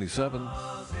 1977.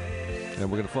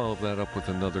 And we're going to follow that up with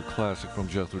another classic from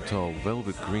Jethro Tull,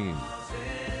 Velvet Green.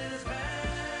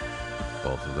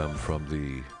 Both of them from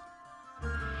the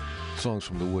Songs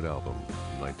from the Wood album,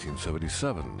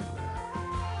 1977.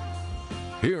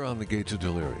 Here on the Gates of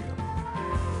Delirium.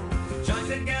 Join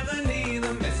together near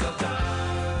the mistletoe.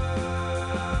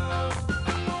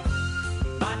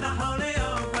 By the holy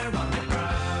oak where on the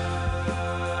grows.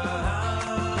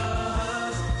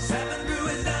 7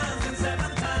 druids dancing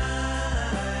 7 times.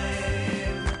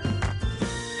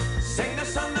 Sing the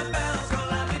song, the bells go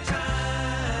loudly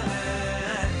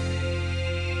chime.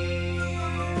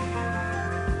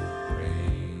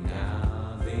 Ring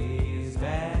out these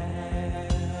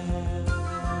bells.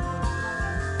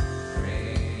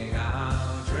 Ring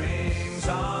out rings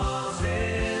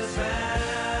solstice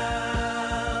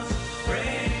bells.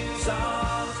 Ring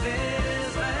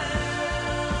solstice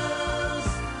bells.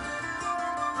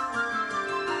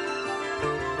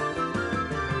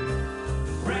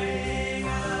 Ring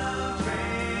out the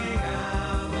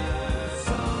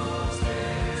solstice bells.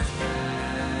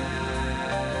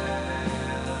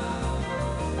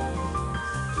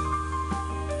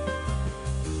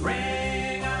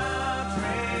 Ring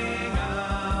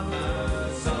out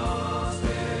the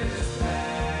solstice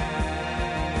bells.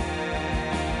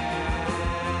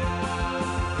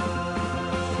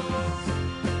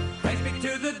 Praise be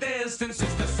to the distant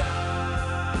sister sun.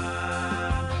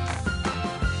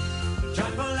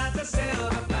 Joyful as the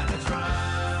silver planets run.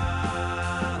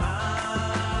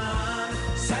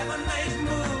 7 days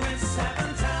moving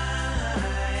 7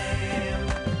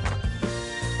 times.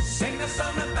 Sing the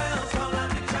song, the bells go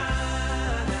loudly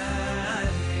chime.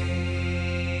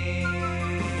 Ring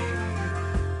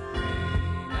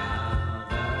out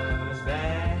those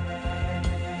bells.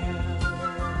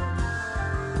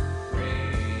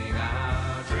 Ring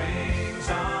out rings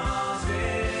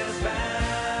solstice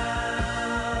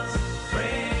bells.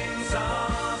 Ring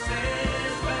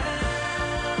solstice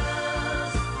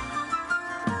bells.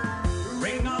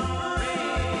 Ring on,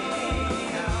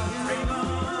 ring out, ring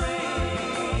on,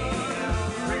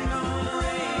 ring on,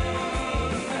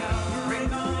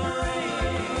 ring on, ring on,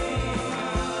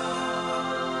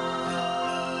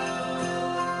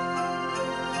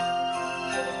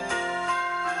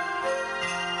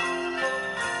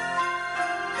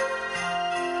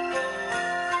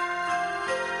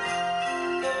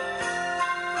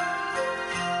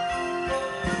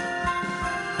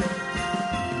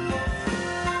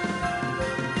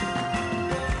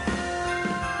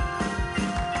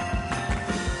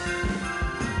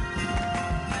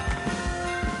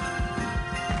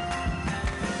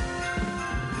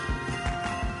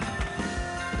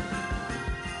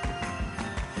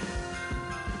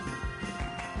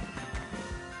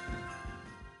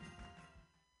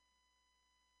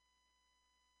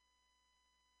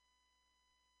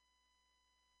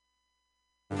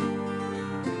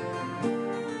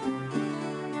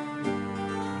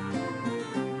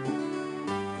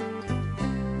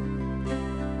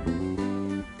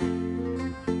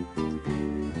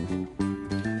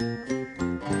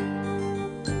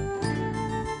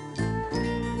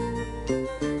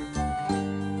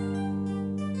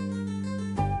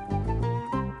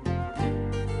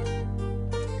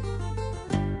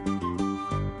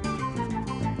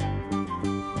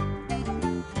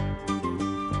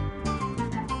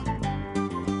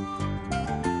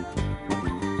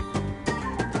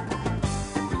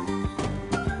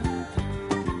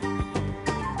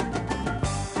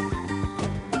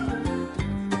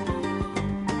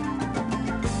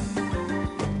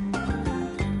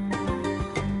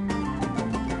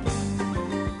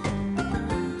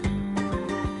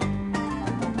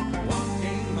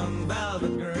 walking on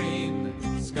velvet green,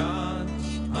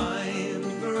 Scotch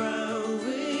I'm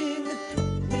growing.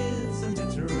 Isn't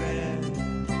it rare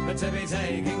to be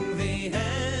taking the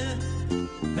air,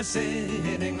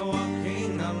 sitting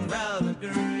walking on velvet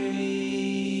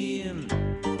green,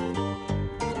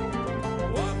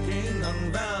 walking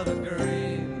on velvet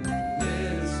green,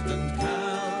 distant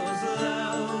clouds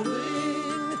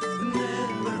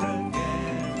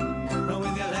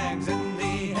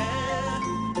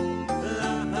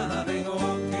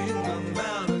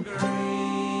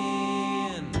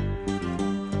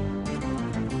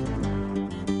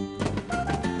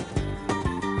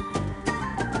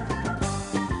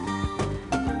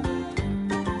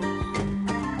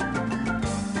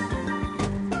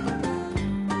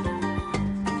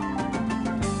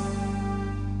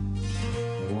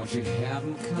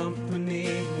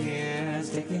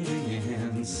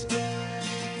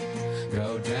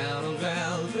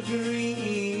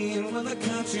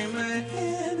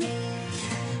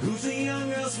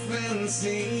and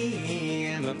sea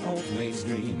and an old maid's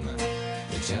dream.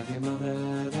 Tell your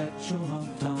mother that you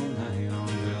walked all night on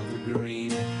velvet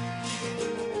green.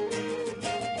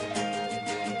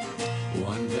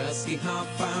 One dusky hop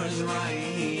fires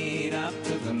right up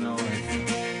to the north.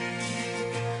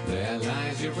 There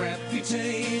lies your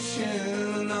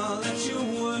reputation, all that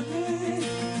you're worth.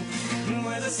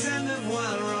 Where the scent of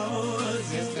wild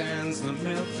roses stands the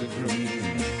melted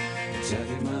green. Tell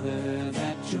your mother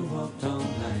that you walked all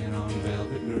night on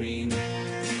velvet green.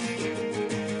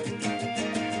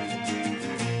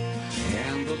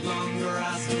 And the long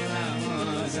grass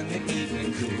flowers in the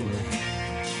evening cool,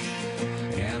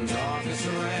 and August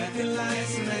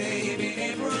recognized maybe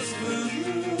April's fool.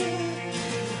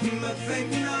 But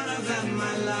think not of that,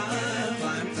 my love,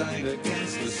 I'm tied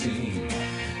against the sea,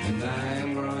 and I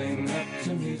am growing up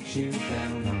to meet you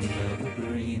down on velvet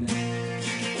green.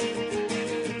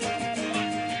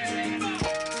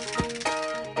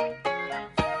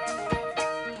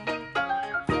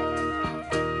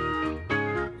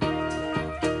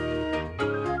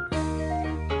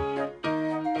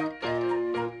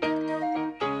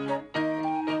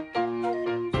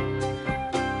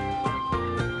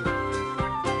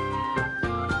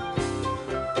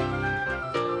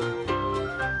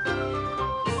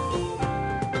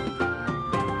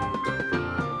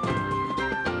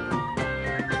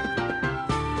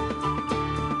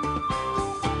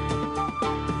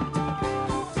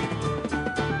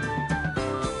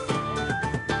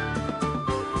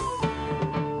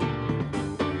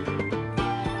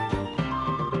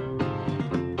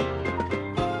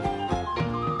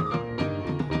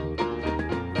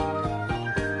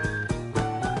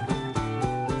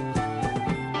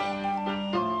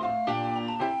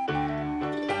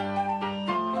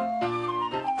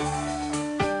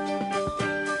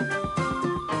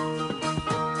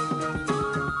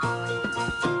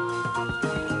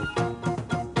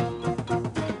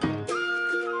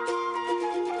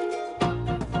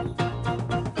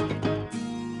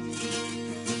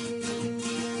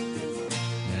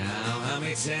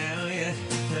 Tell you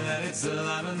that it's a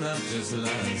lot enough just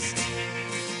lust.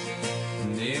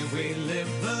 And if we live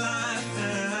the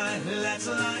life, let's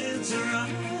lie and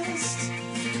trust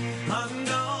on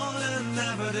golden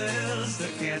daffodils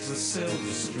that catch the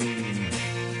silver stream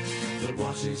that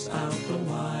washes out the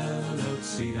wild oat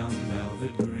seed on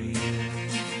velvet green.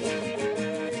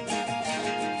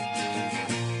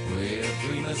 We're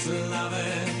dreamless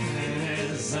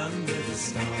lovers under the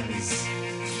stars.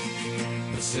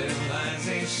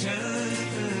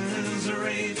 Civilization's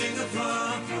raging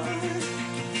apart,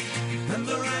 and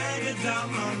the ragged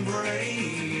diamond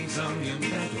breaks on your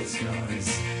metal scars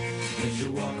as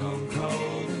you walk on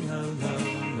cold and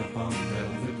alone upon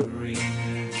velvet green.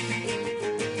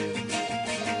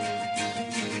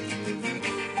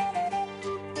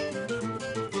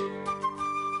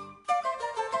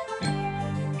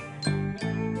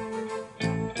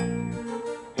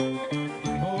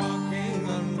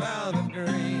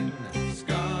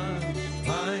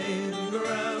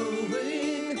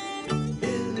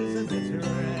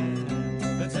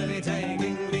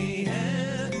 Taking me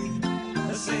here,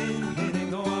 singing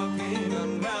and walking on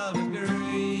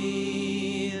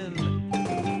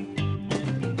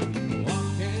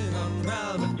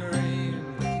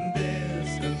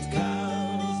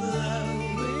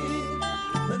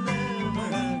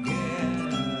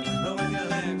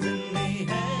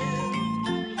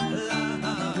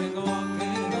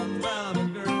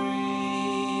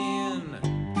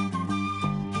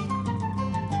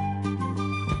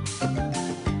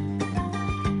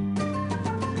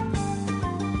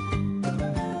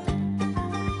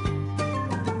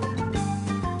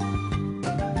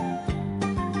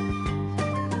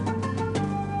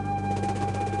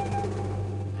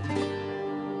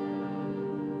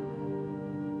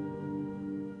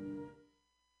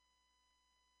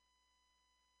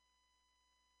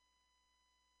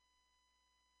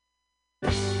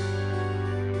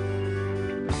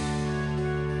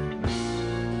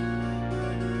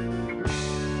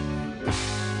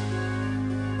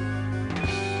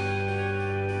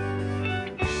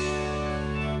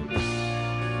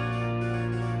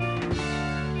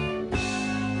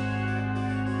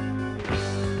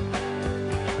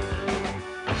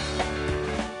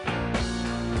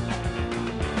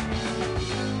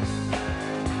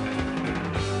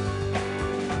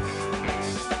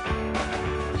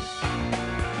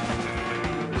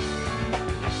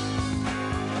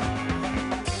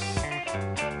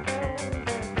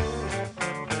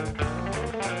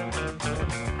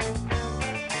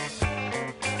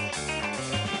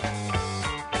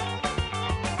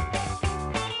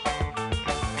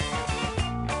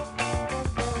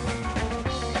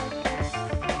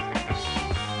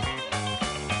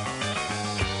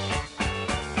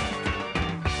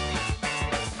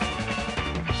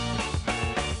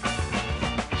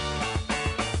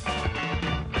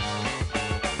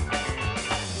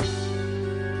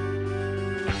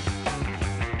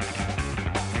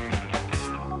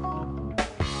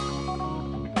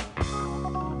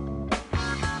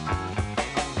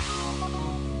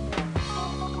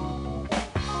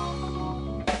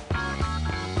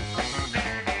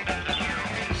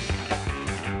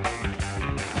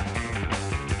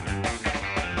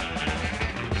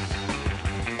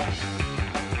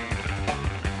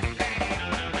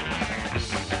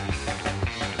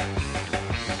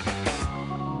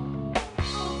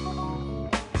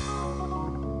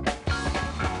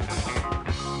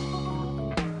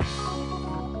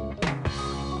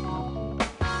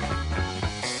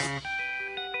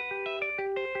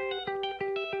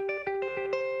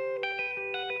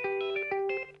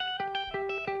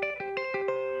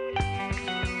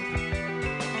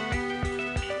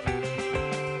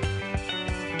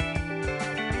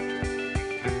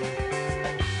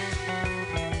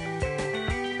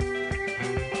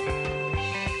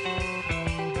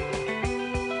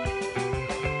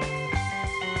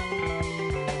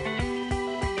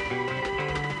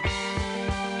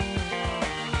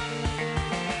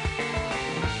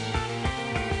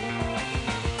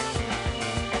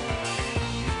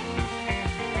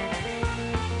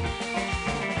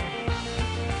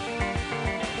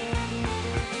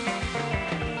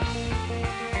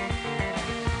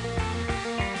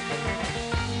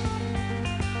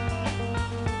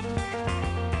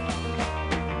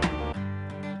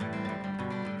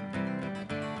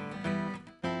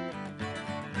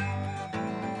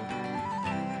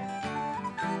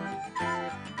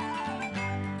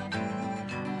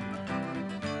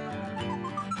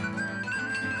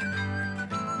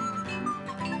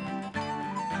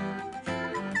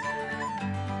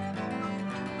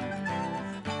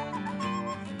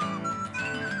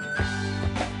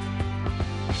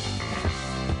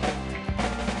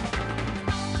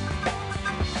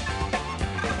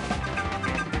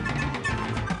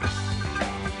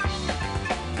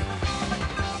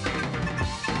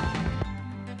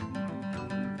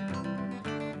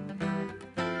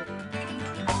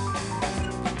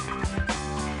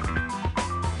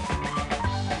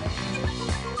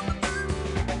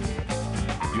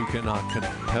not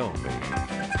compel me.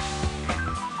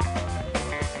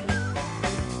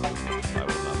 I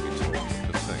will not be told what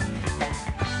to think.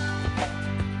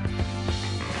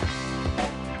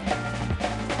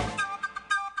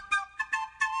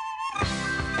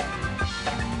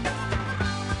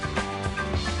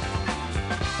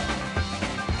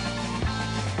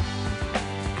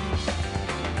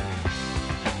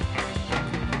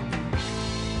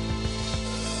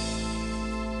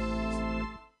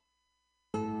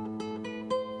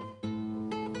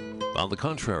 On the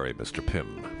contrary, Mr.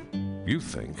 Pym, you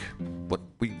think what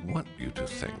we want you to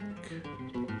think,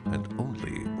 and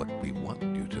only what we want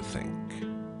you to think.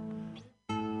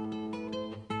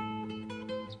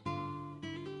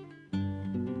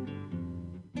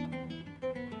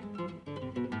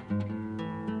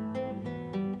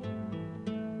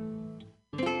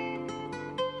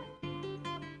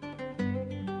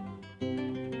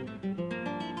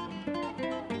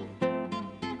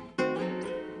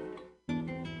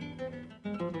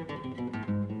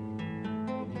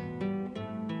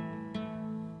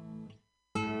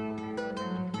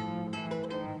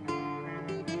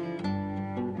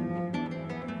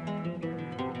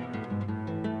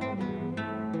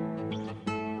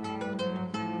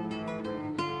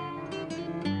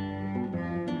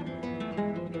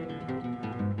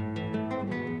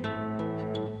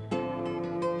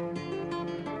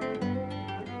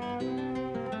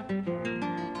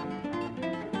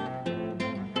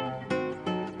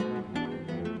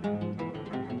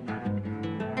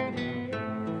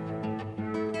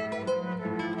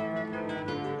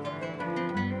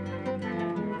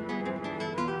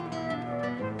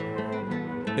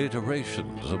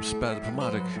 Iterations of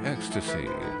spasmodic ecstasy.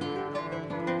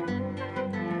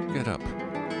 Get up.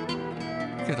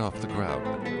 Get off the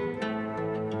ground.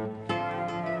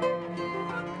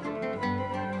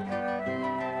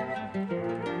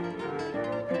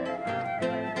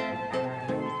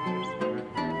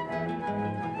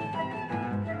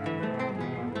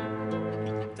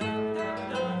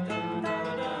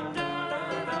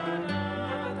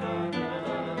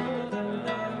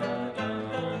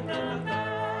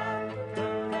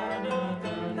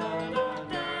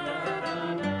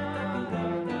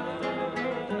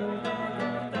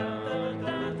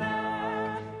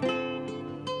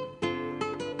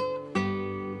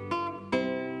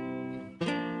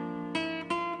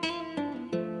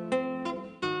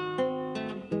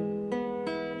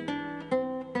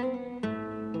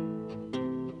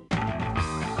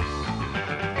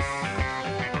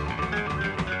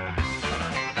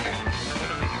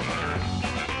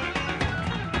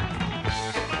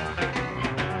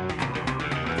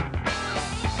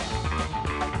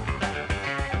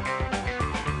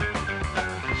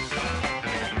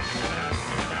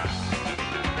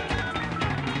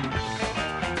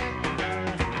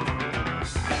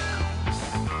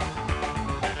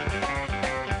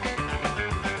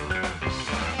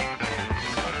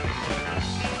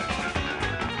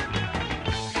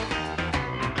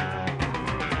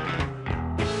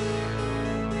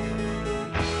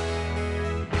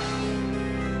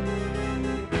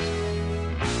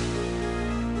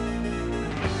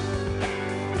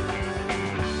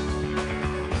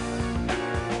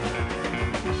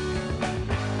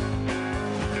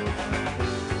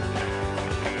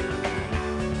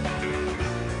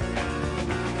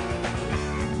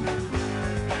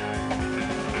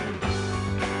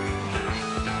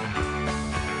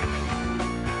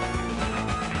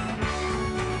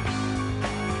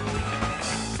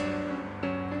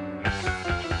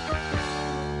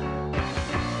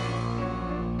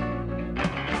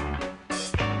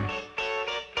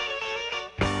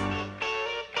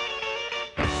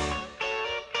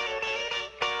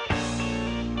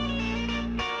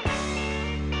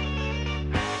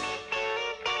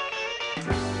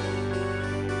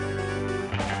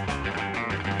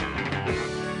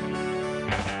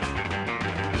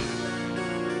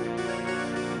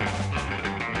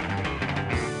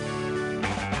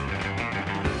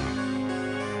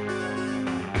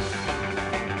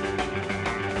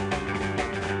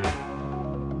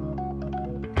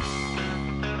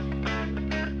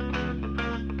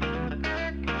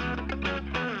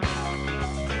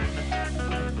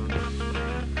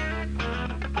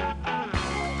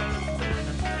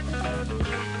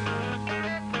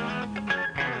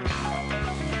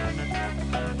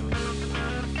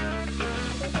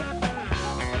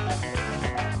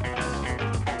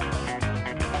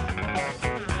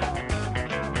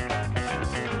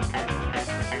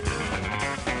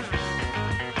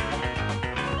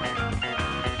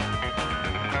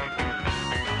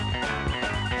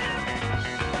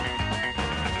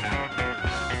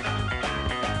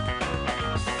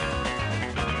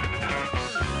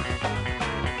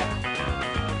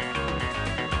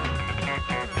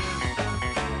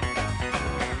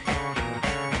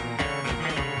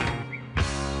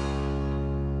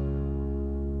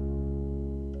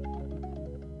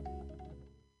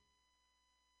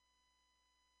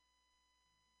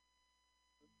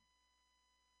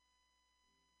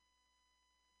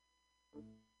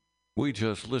 We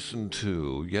just listened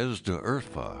to Yezda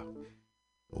Urfa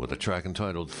with a track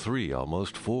entitled 3,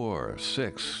 Almost 4,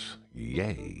 6,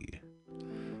 Yay.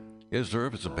 Yezda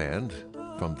Urfa is a band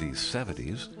from the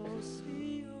 70s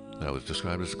that was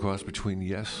described as a cross between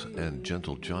Yes and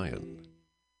Gentle Giant.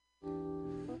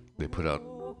 They put out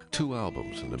 2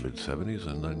 albums in the mid-70s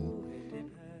and then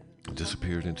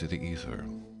disappeared into the ether.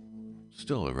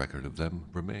 Still, a record of them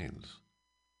remains,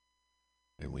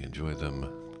 and we enjoy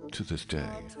them to this day.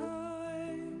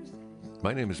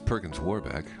 My name is Perkins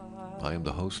Warbeck. I am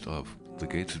the host of The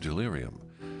Gates of Delirium.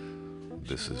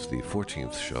 This is the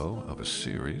 14th show of a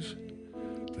series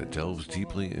that delves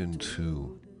deeply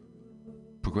into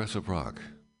progressive rock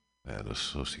and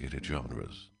associated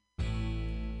genres. I'm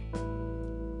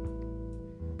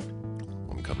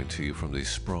coming to you from the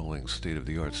sprawling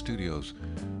state-of-the-art studios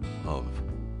of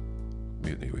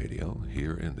Mutiny Radio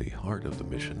here in the heart of the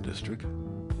Mission District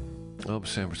of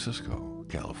San Francisco,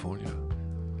 California,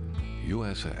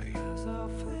 USA.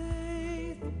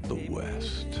 The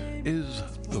West is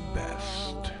the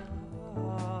best.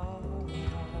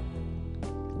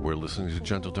 We're listening to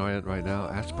Gentle Giant right now,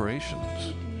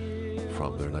 Aspirations,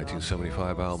 from their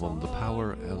 1975 album, The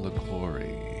Power and the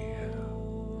Glory.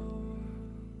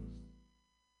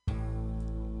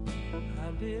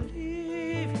 I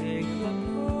believe in the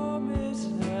promises.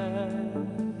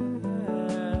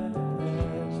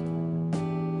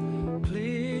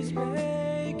 Please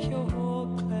make your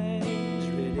claims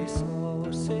really so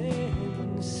sincere.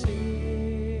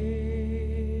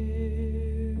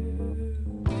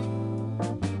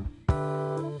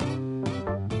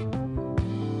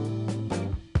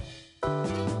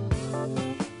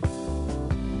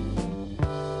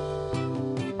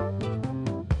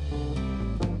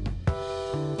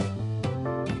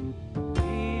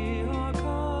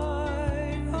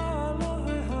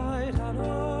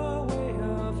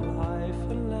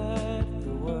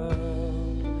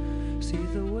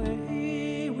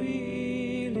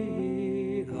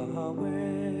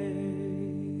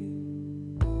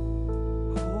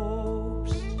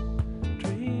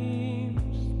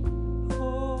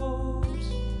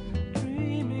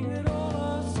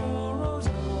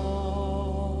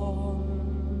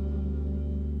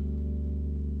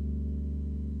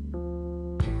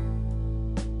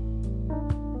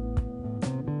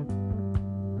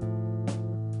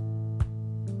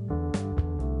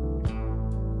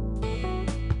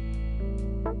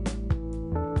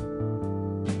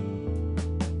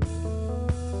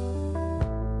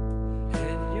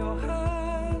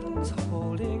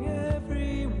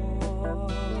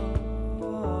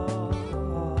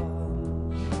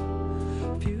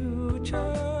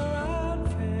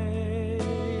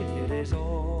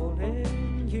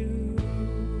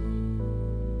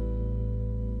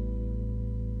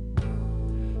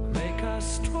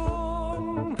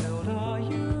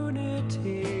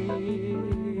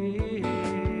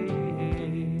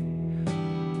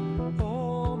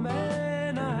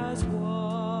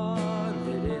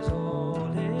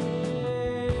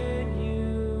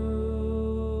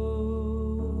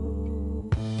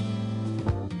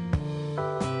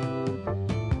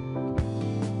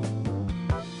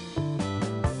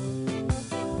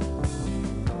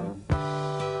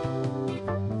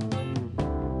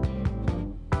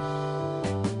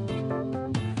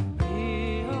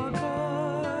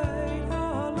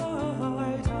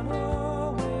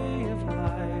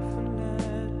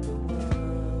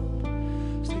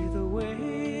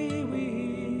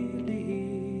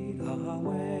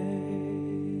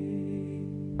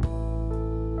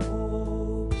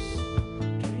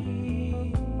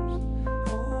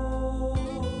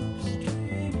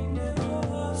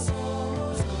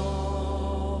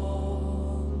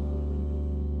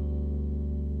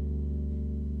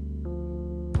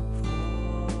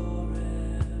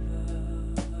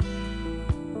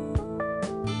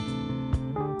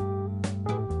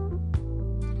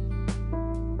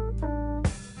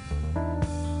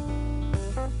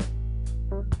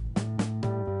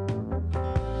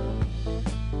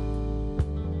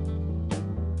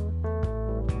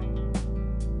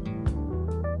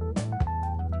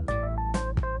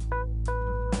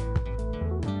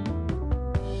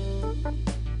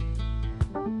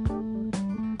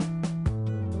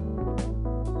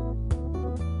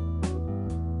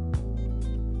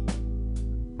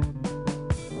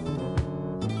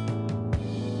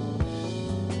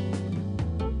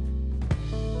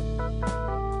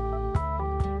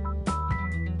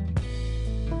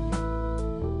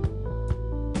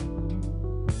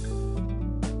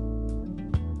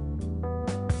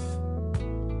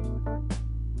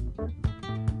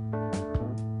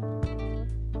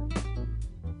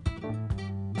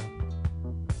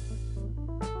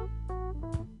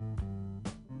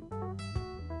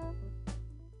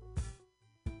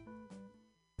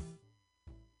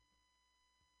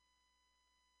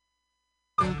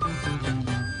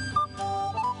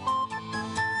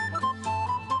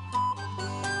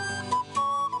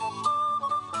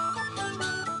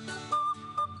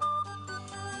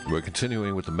 We're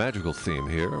continuing with the magical theme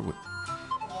here, with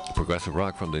progressive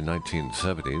rock from the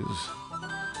 1970s,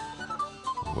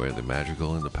 where the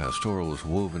magical and the pastoral is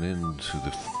woven into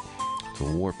the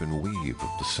warp and weave of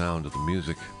the sound of the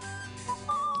music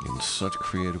in such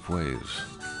creative ways.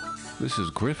 This is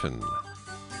Griffin.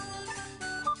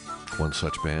 One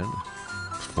such band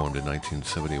was formed in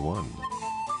 1971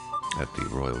 at the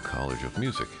Royal College of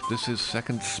Music. This is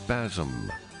Second Spasm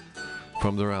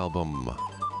from their album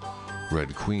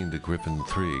Red Queen to Griffin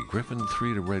 3. Griffin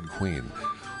 3 to Red Queen.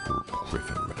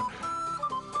 Griffin.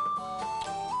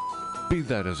 Be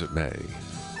that as it may,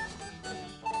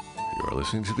 you are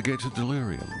listening to The Gates of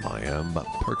Delirium. I am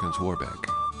Perkins Warbeck.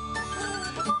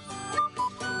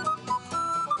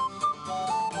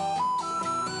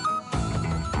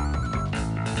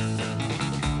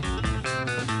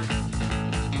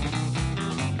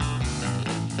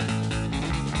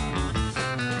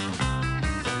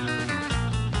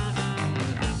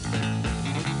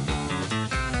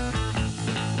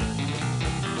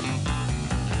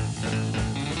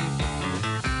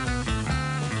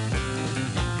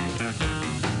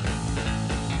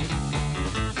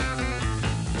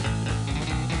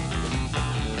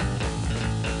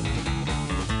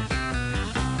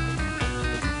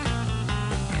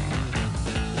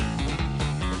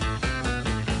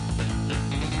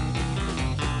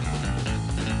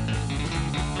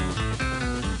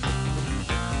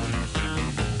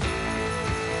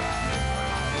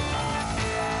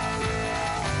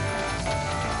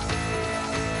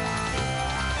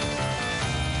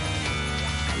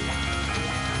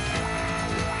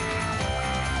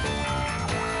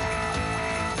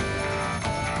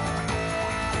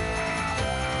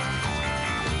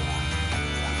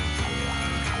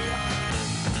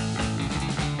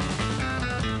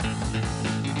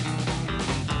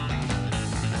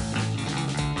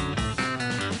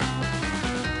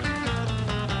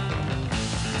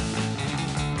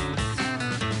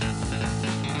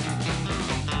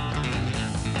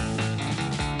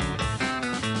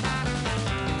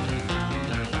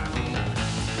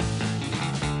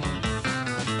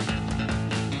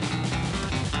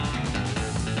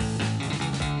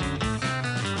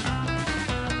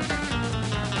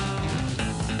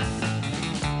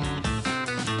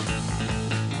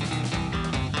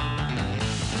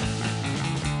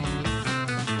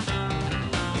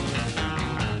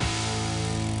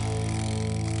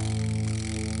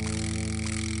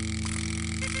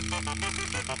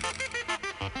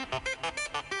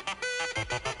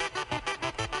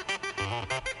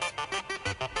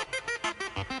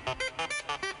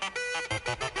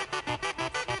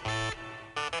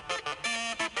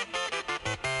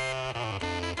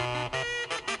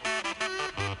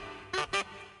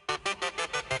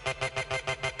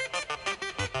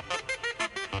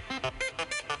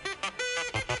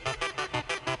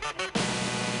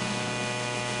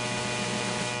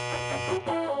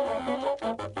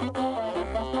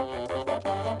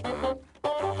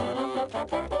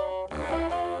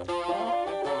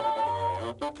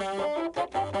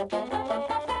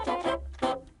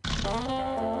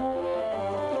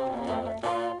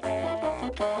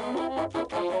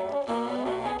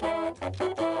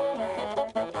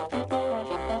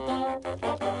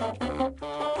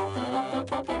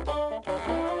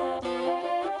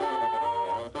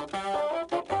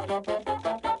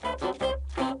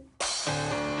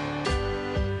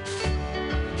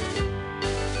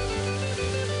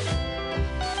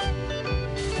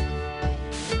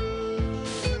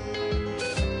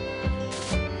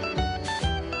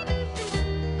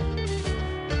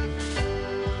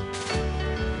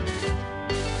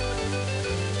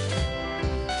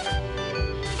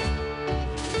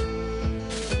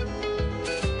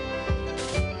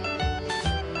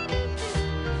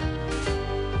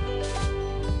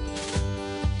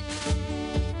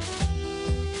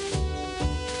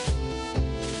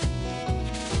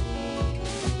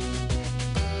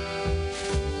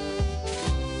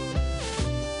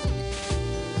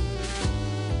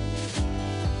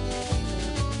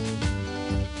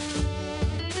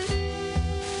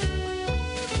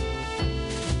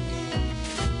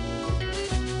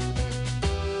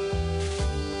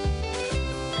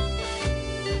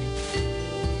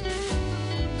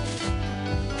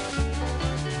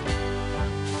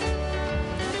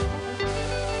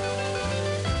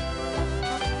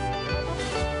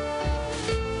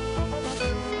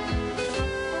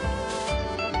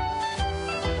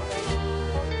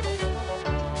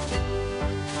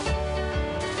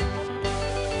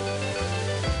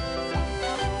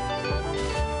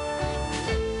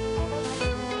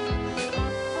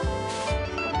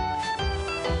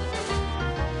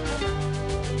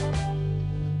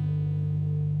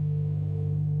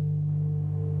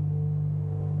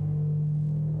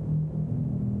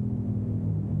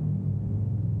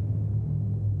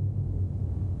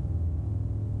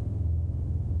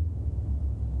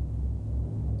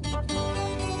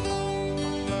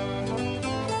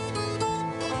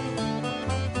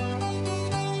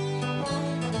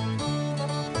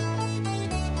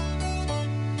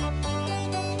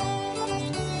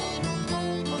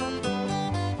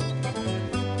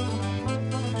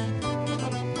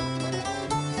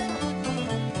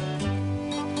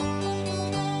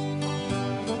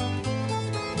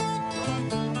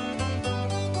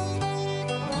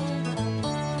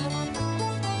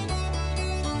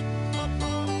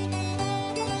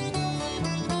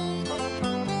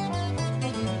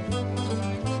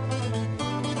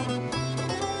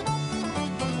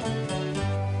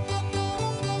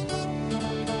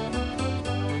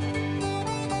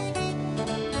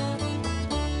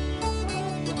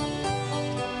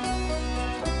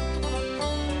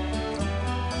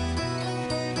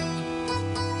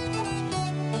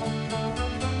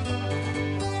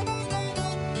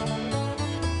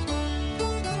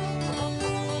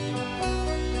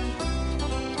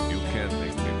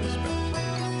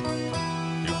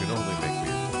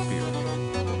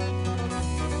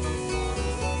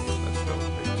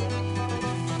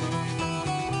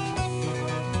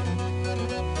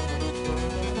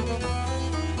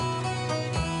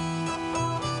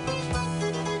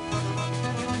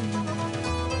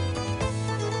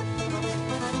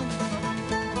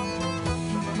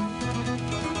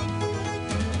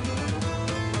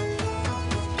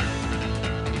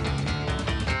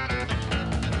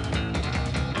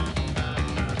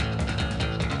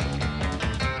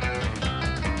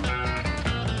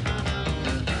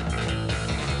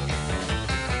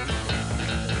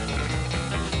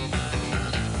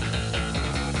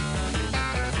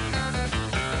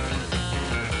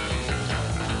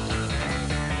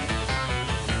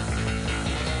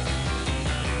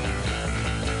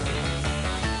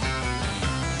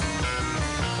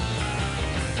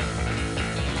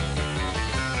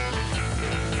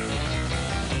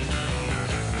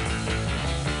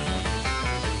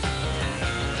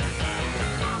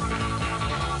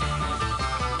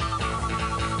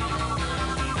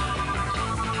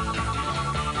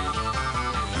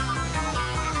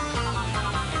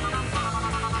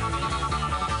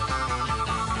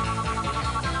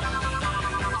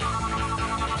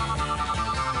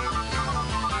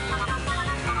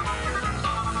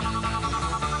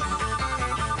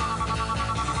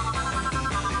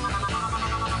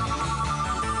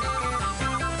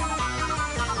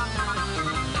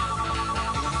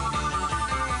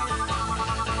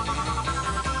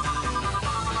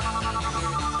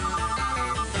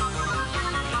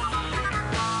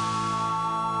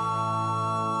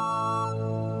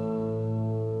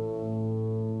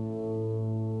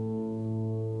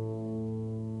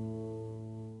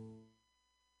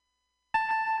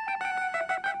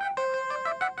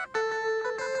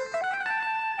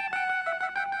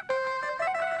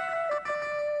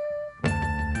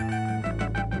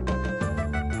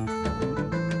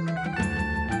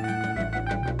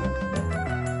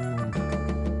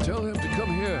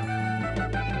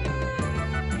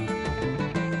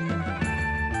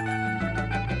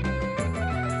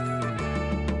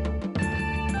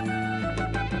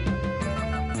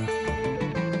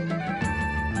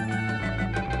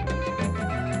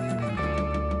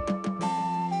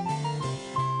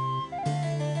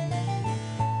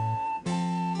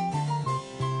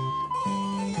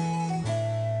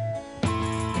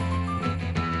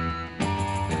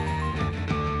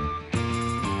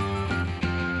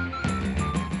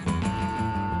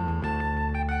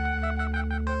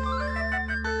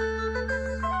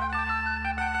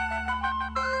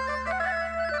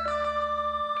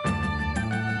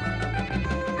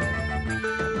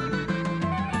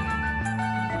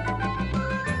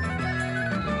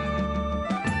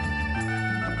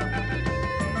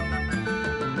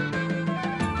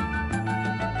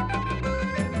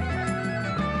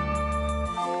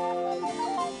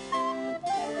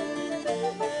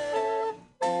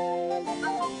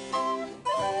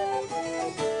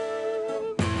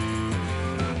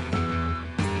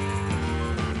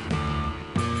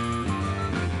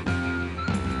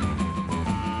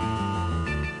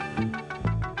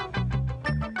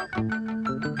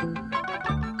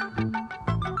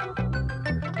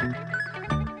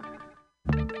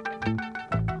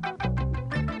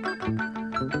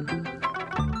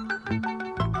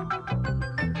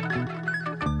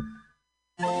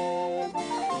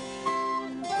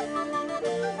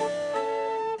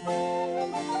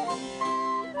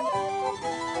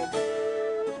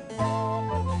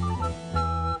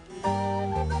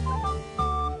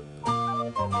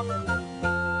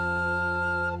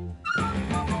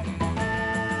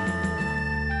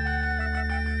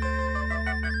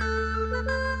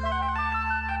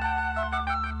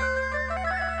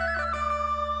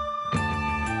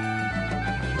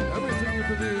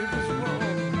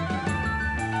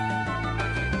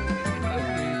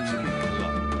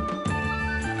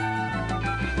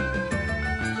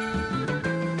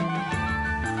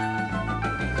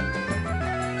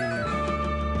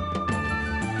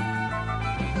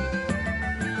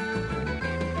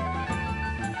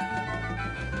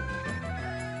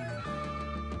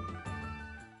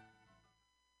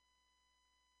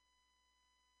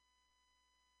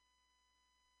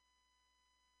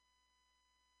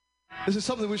 This is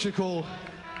something we should call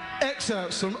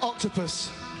excerpts from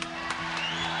Octopus.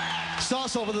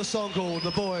 Starts off with a song called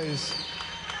The Boys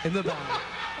in the Band.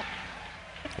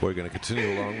 We're going to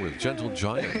continue along with Gentle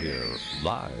Giant here,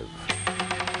 live.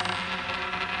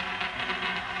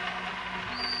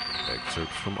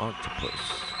 Excerpts from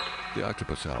Octopus, the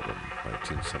Octopus album,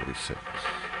 1976.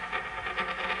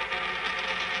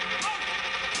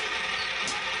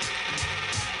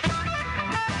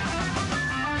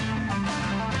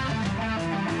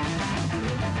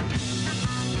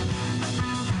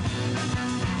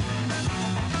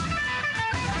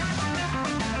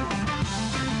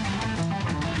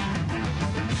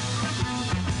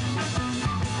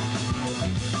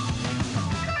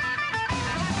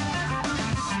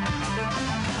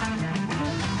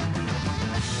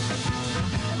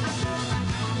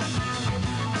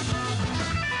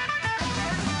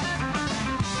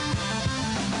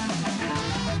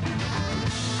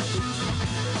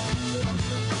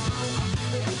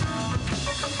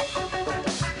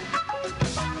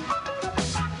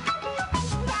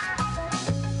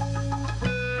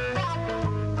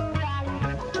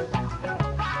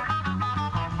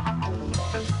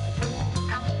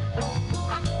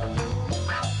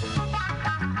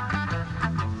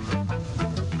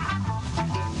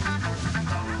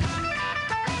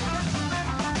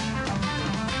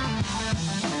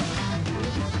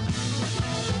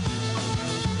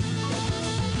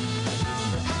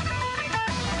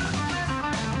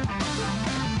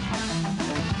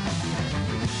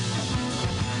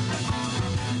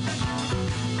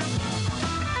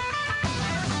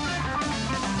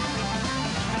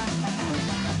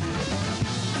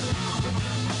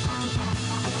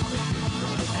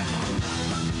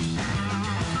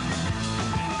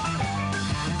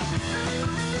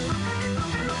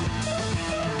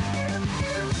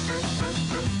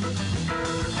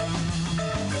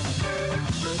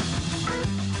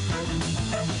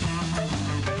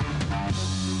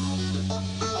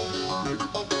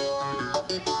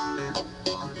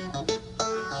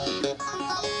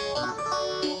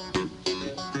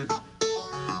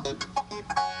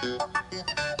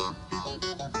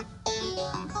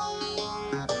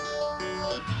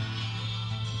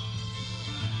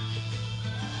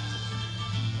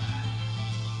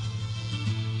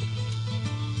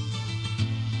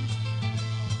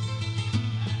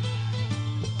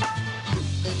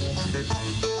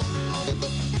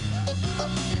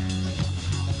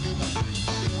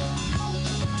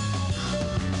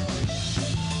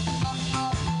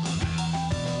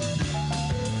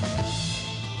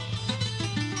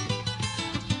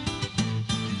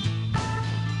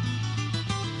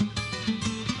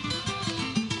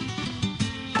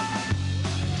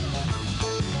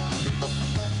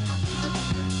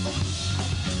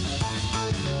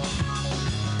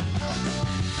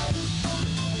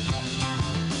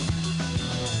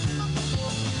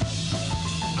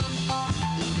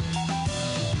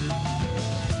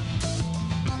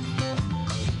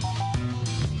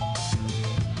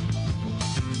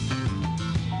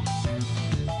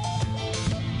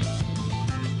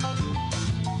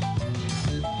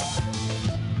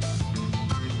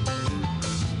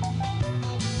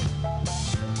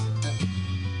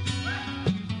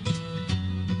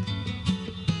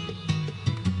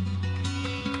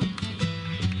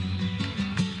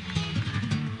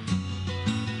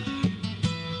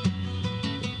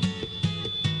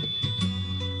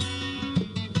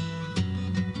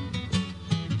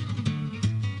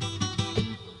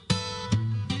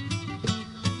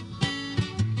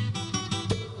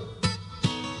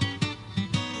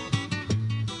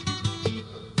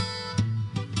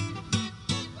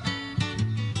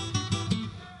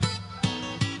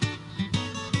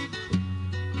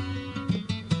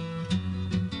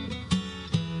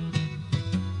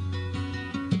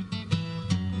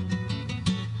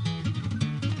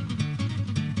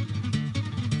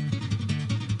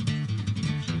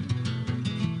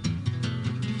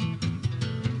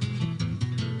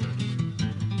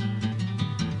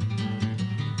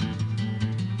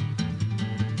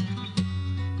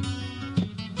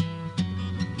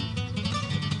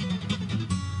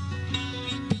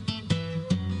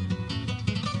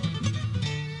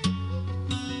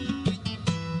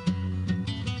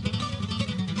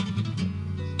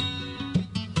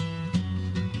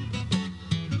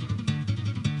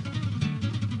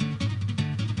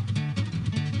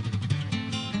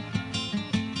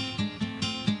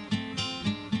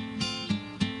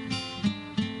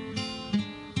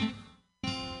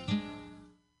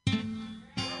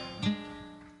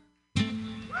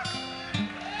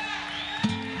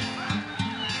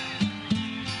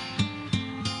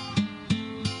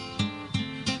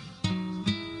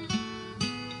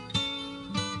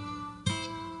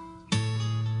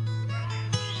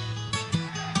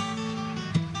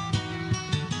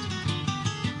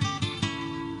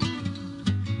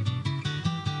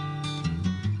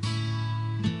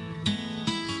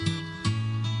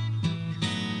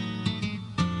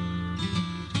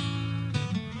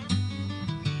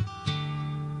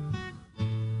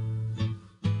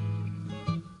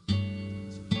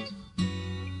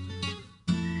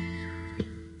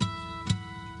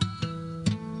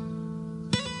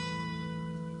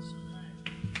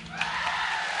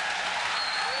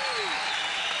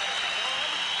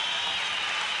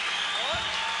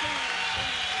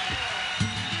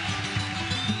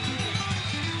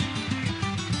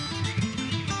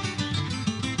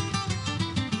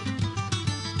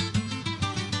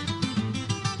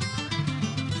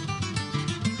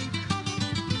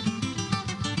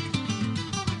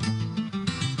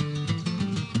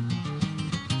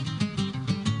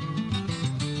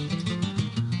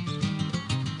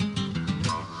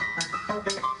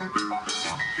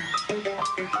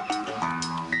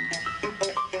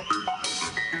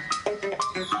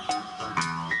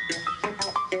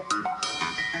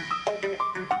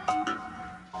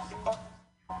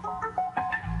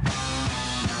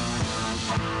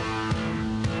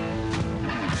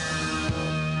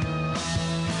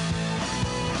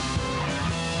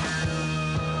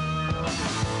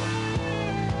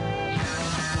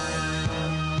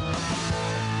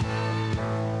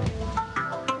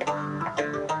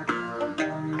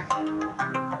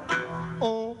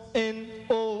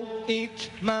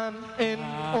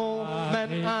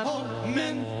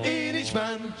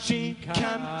 she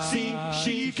can see,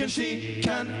 she can see,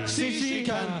 can see, she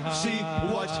can see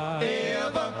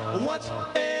whatever,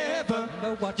 whatever.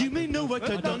 You may know what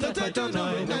I don't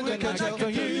know, and I can tell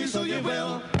you, so you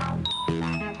will.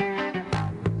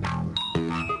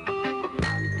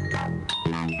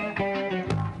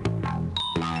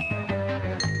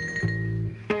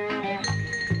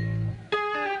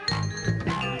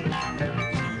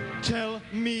 Tell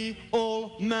me,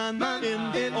 all man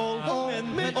in it, all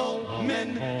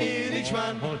men in each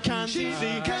man can see,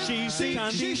 she see,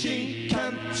 she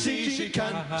can see, she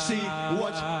can see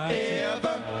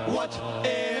whatever,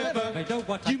 whatever.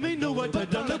 You may know what I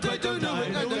don't know,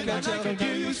 and I can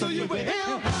tell you, so you will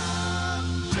have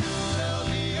to tell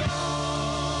me all.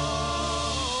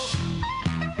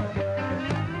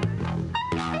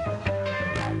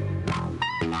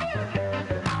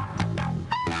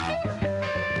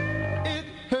 It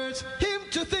hurts him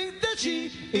to think that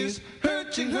she is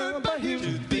hurting her by him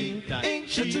to be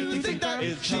anxious to think that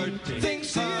she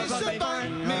thinks he is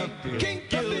fine, making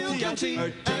her feel guilty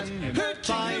and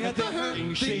hurting him for her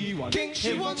thinking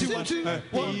she wants him to want her,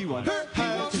 he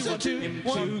wants her to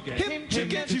want him to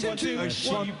get into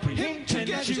want him to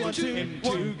get into want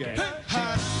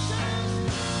her.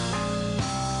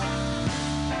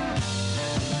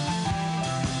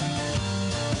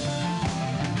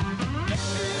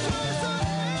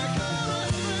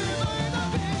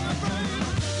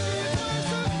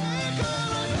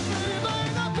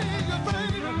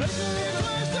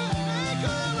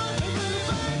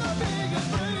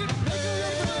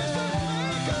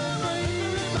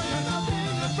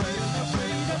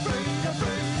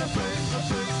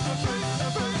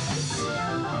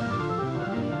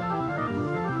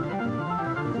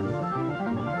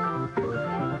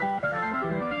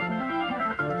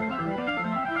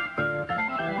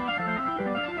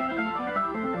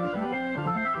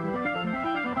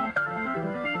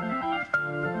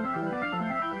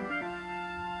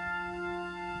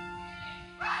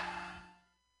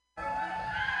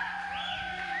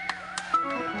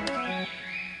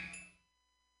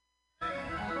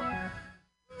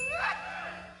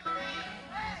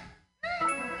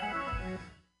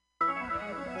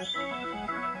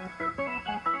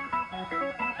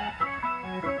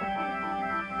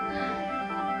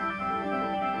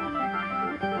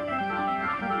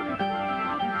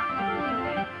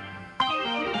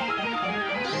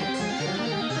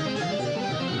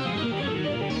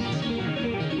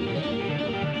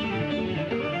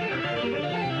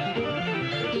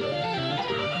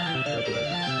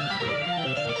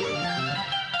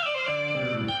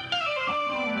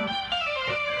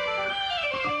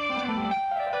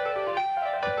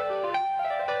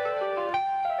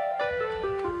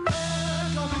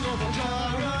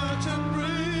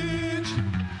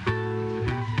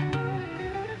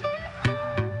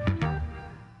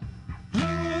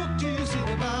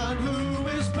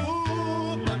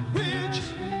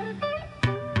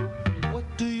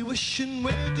 Wishing,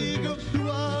 where do you go? Who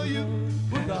are you?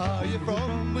 Where are you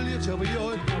from? Will you tell me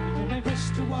your name?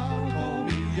 Call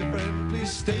me your friend,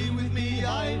 please stay with me,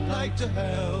 I'd like to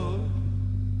help.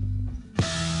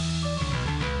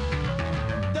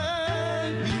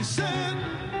 Then he said,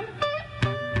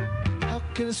 how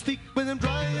can I speak when I'm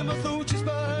dry and my throat is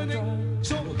burning?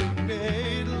 So bring me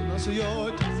a glass of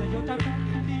your tea. I'd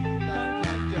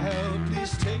like to help,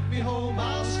 please take me home,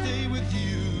 I'll stay with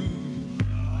you.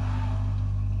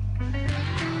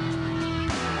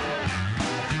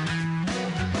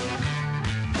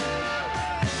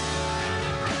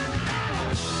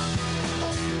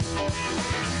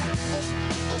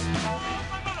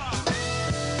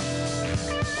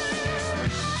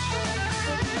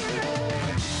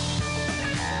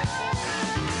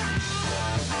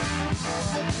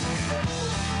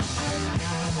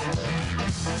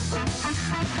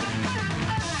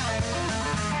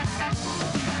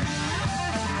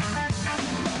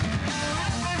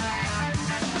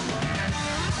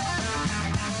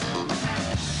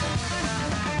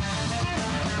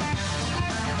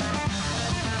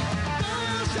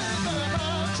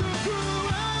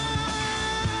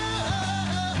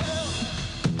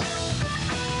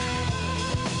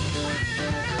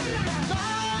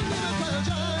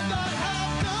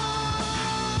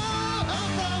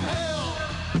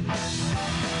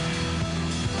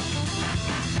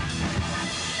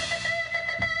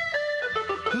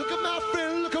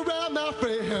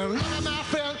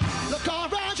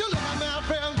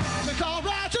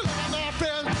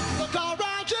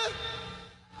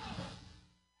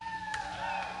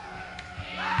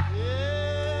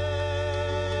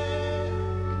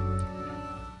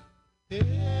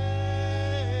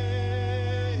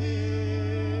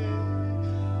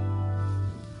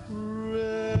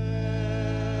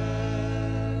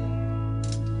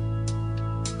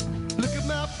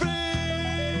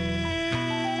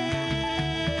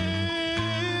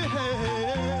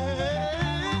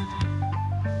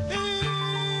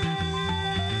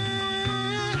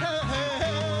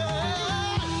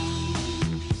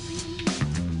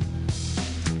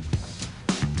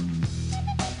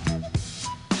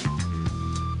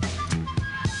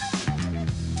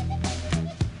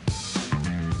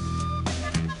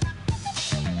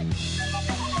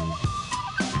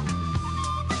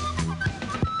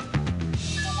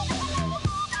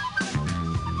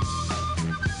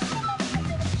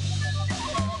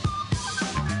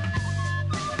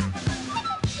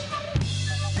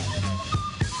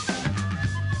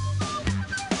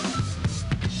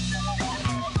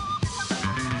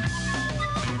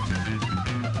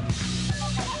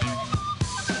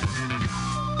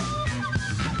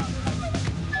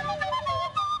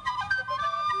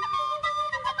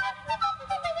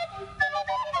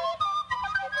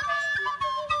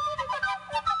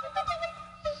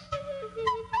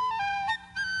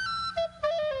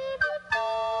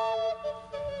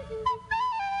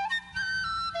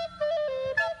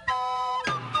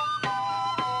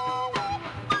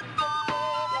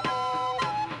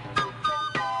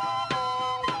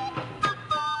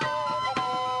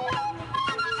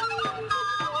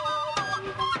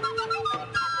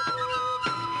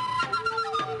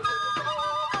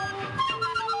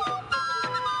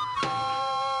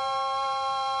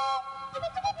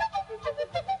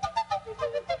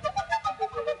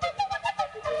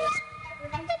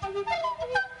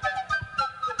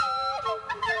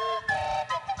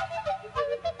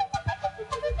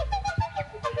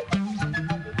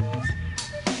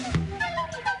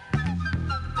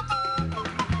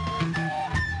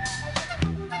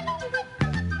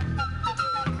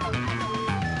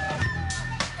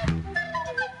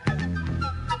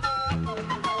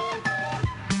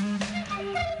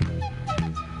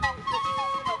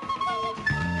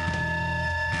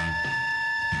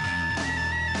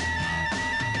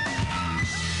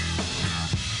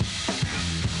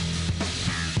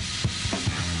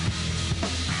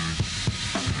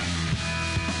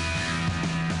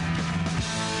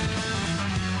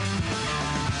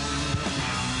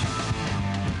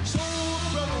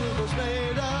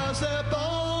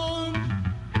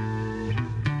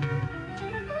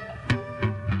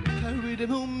 him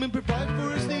home and provide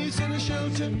for his needs and a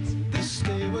shelter. This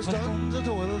day was done, the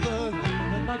toil of the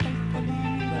land.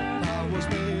 I was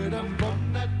made, and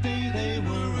from that day they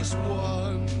were as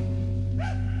one.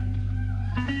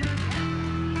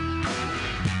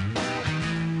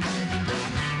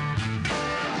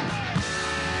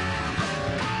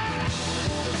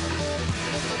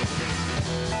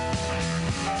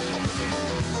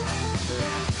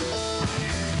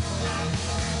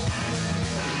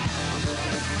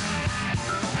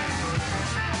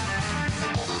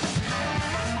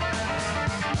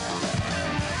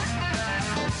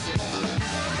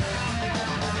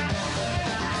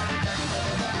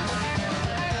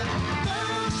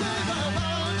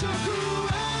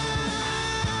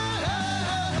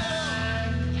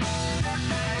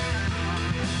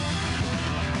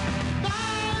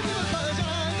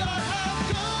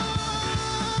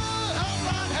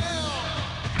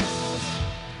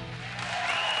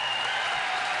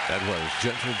 That was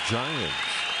Gentle Giants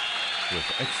with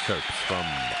excerpts from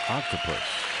Octopus,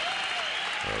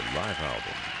 their live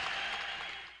album.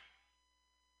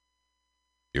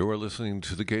 You are listening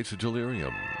to The Gates of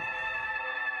Delirium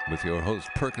with your host,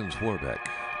 Perkins Warbeck.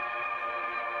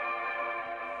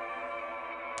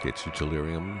 Gates of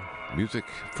Delirium, music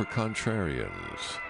for contrarians.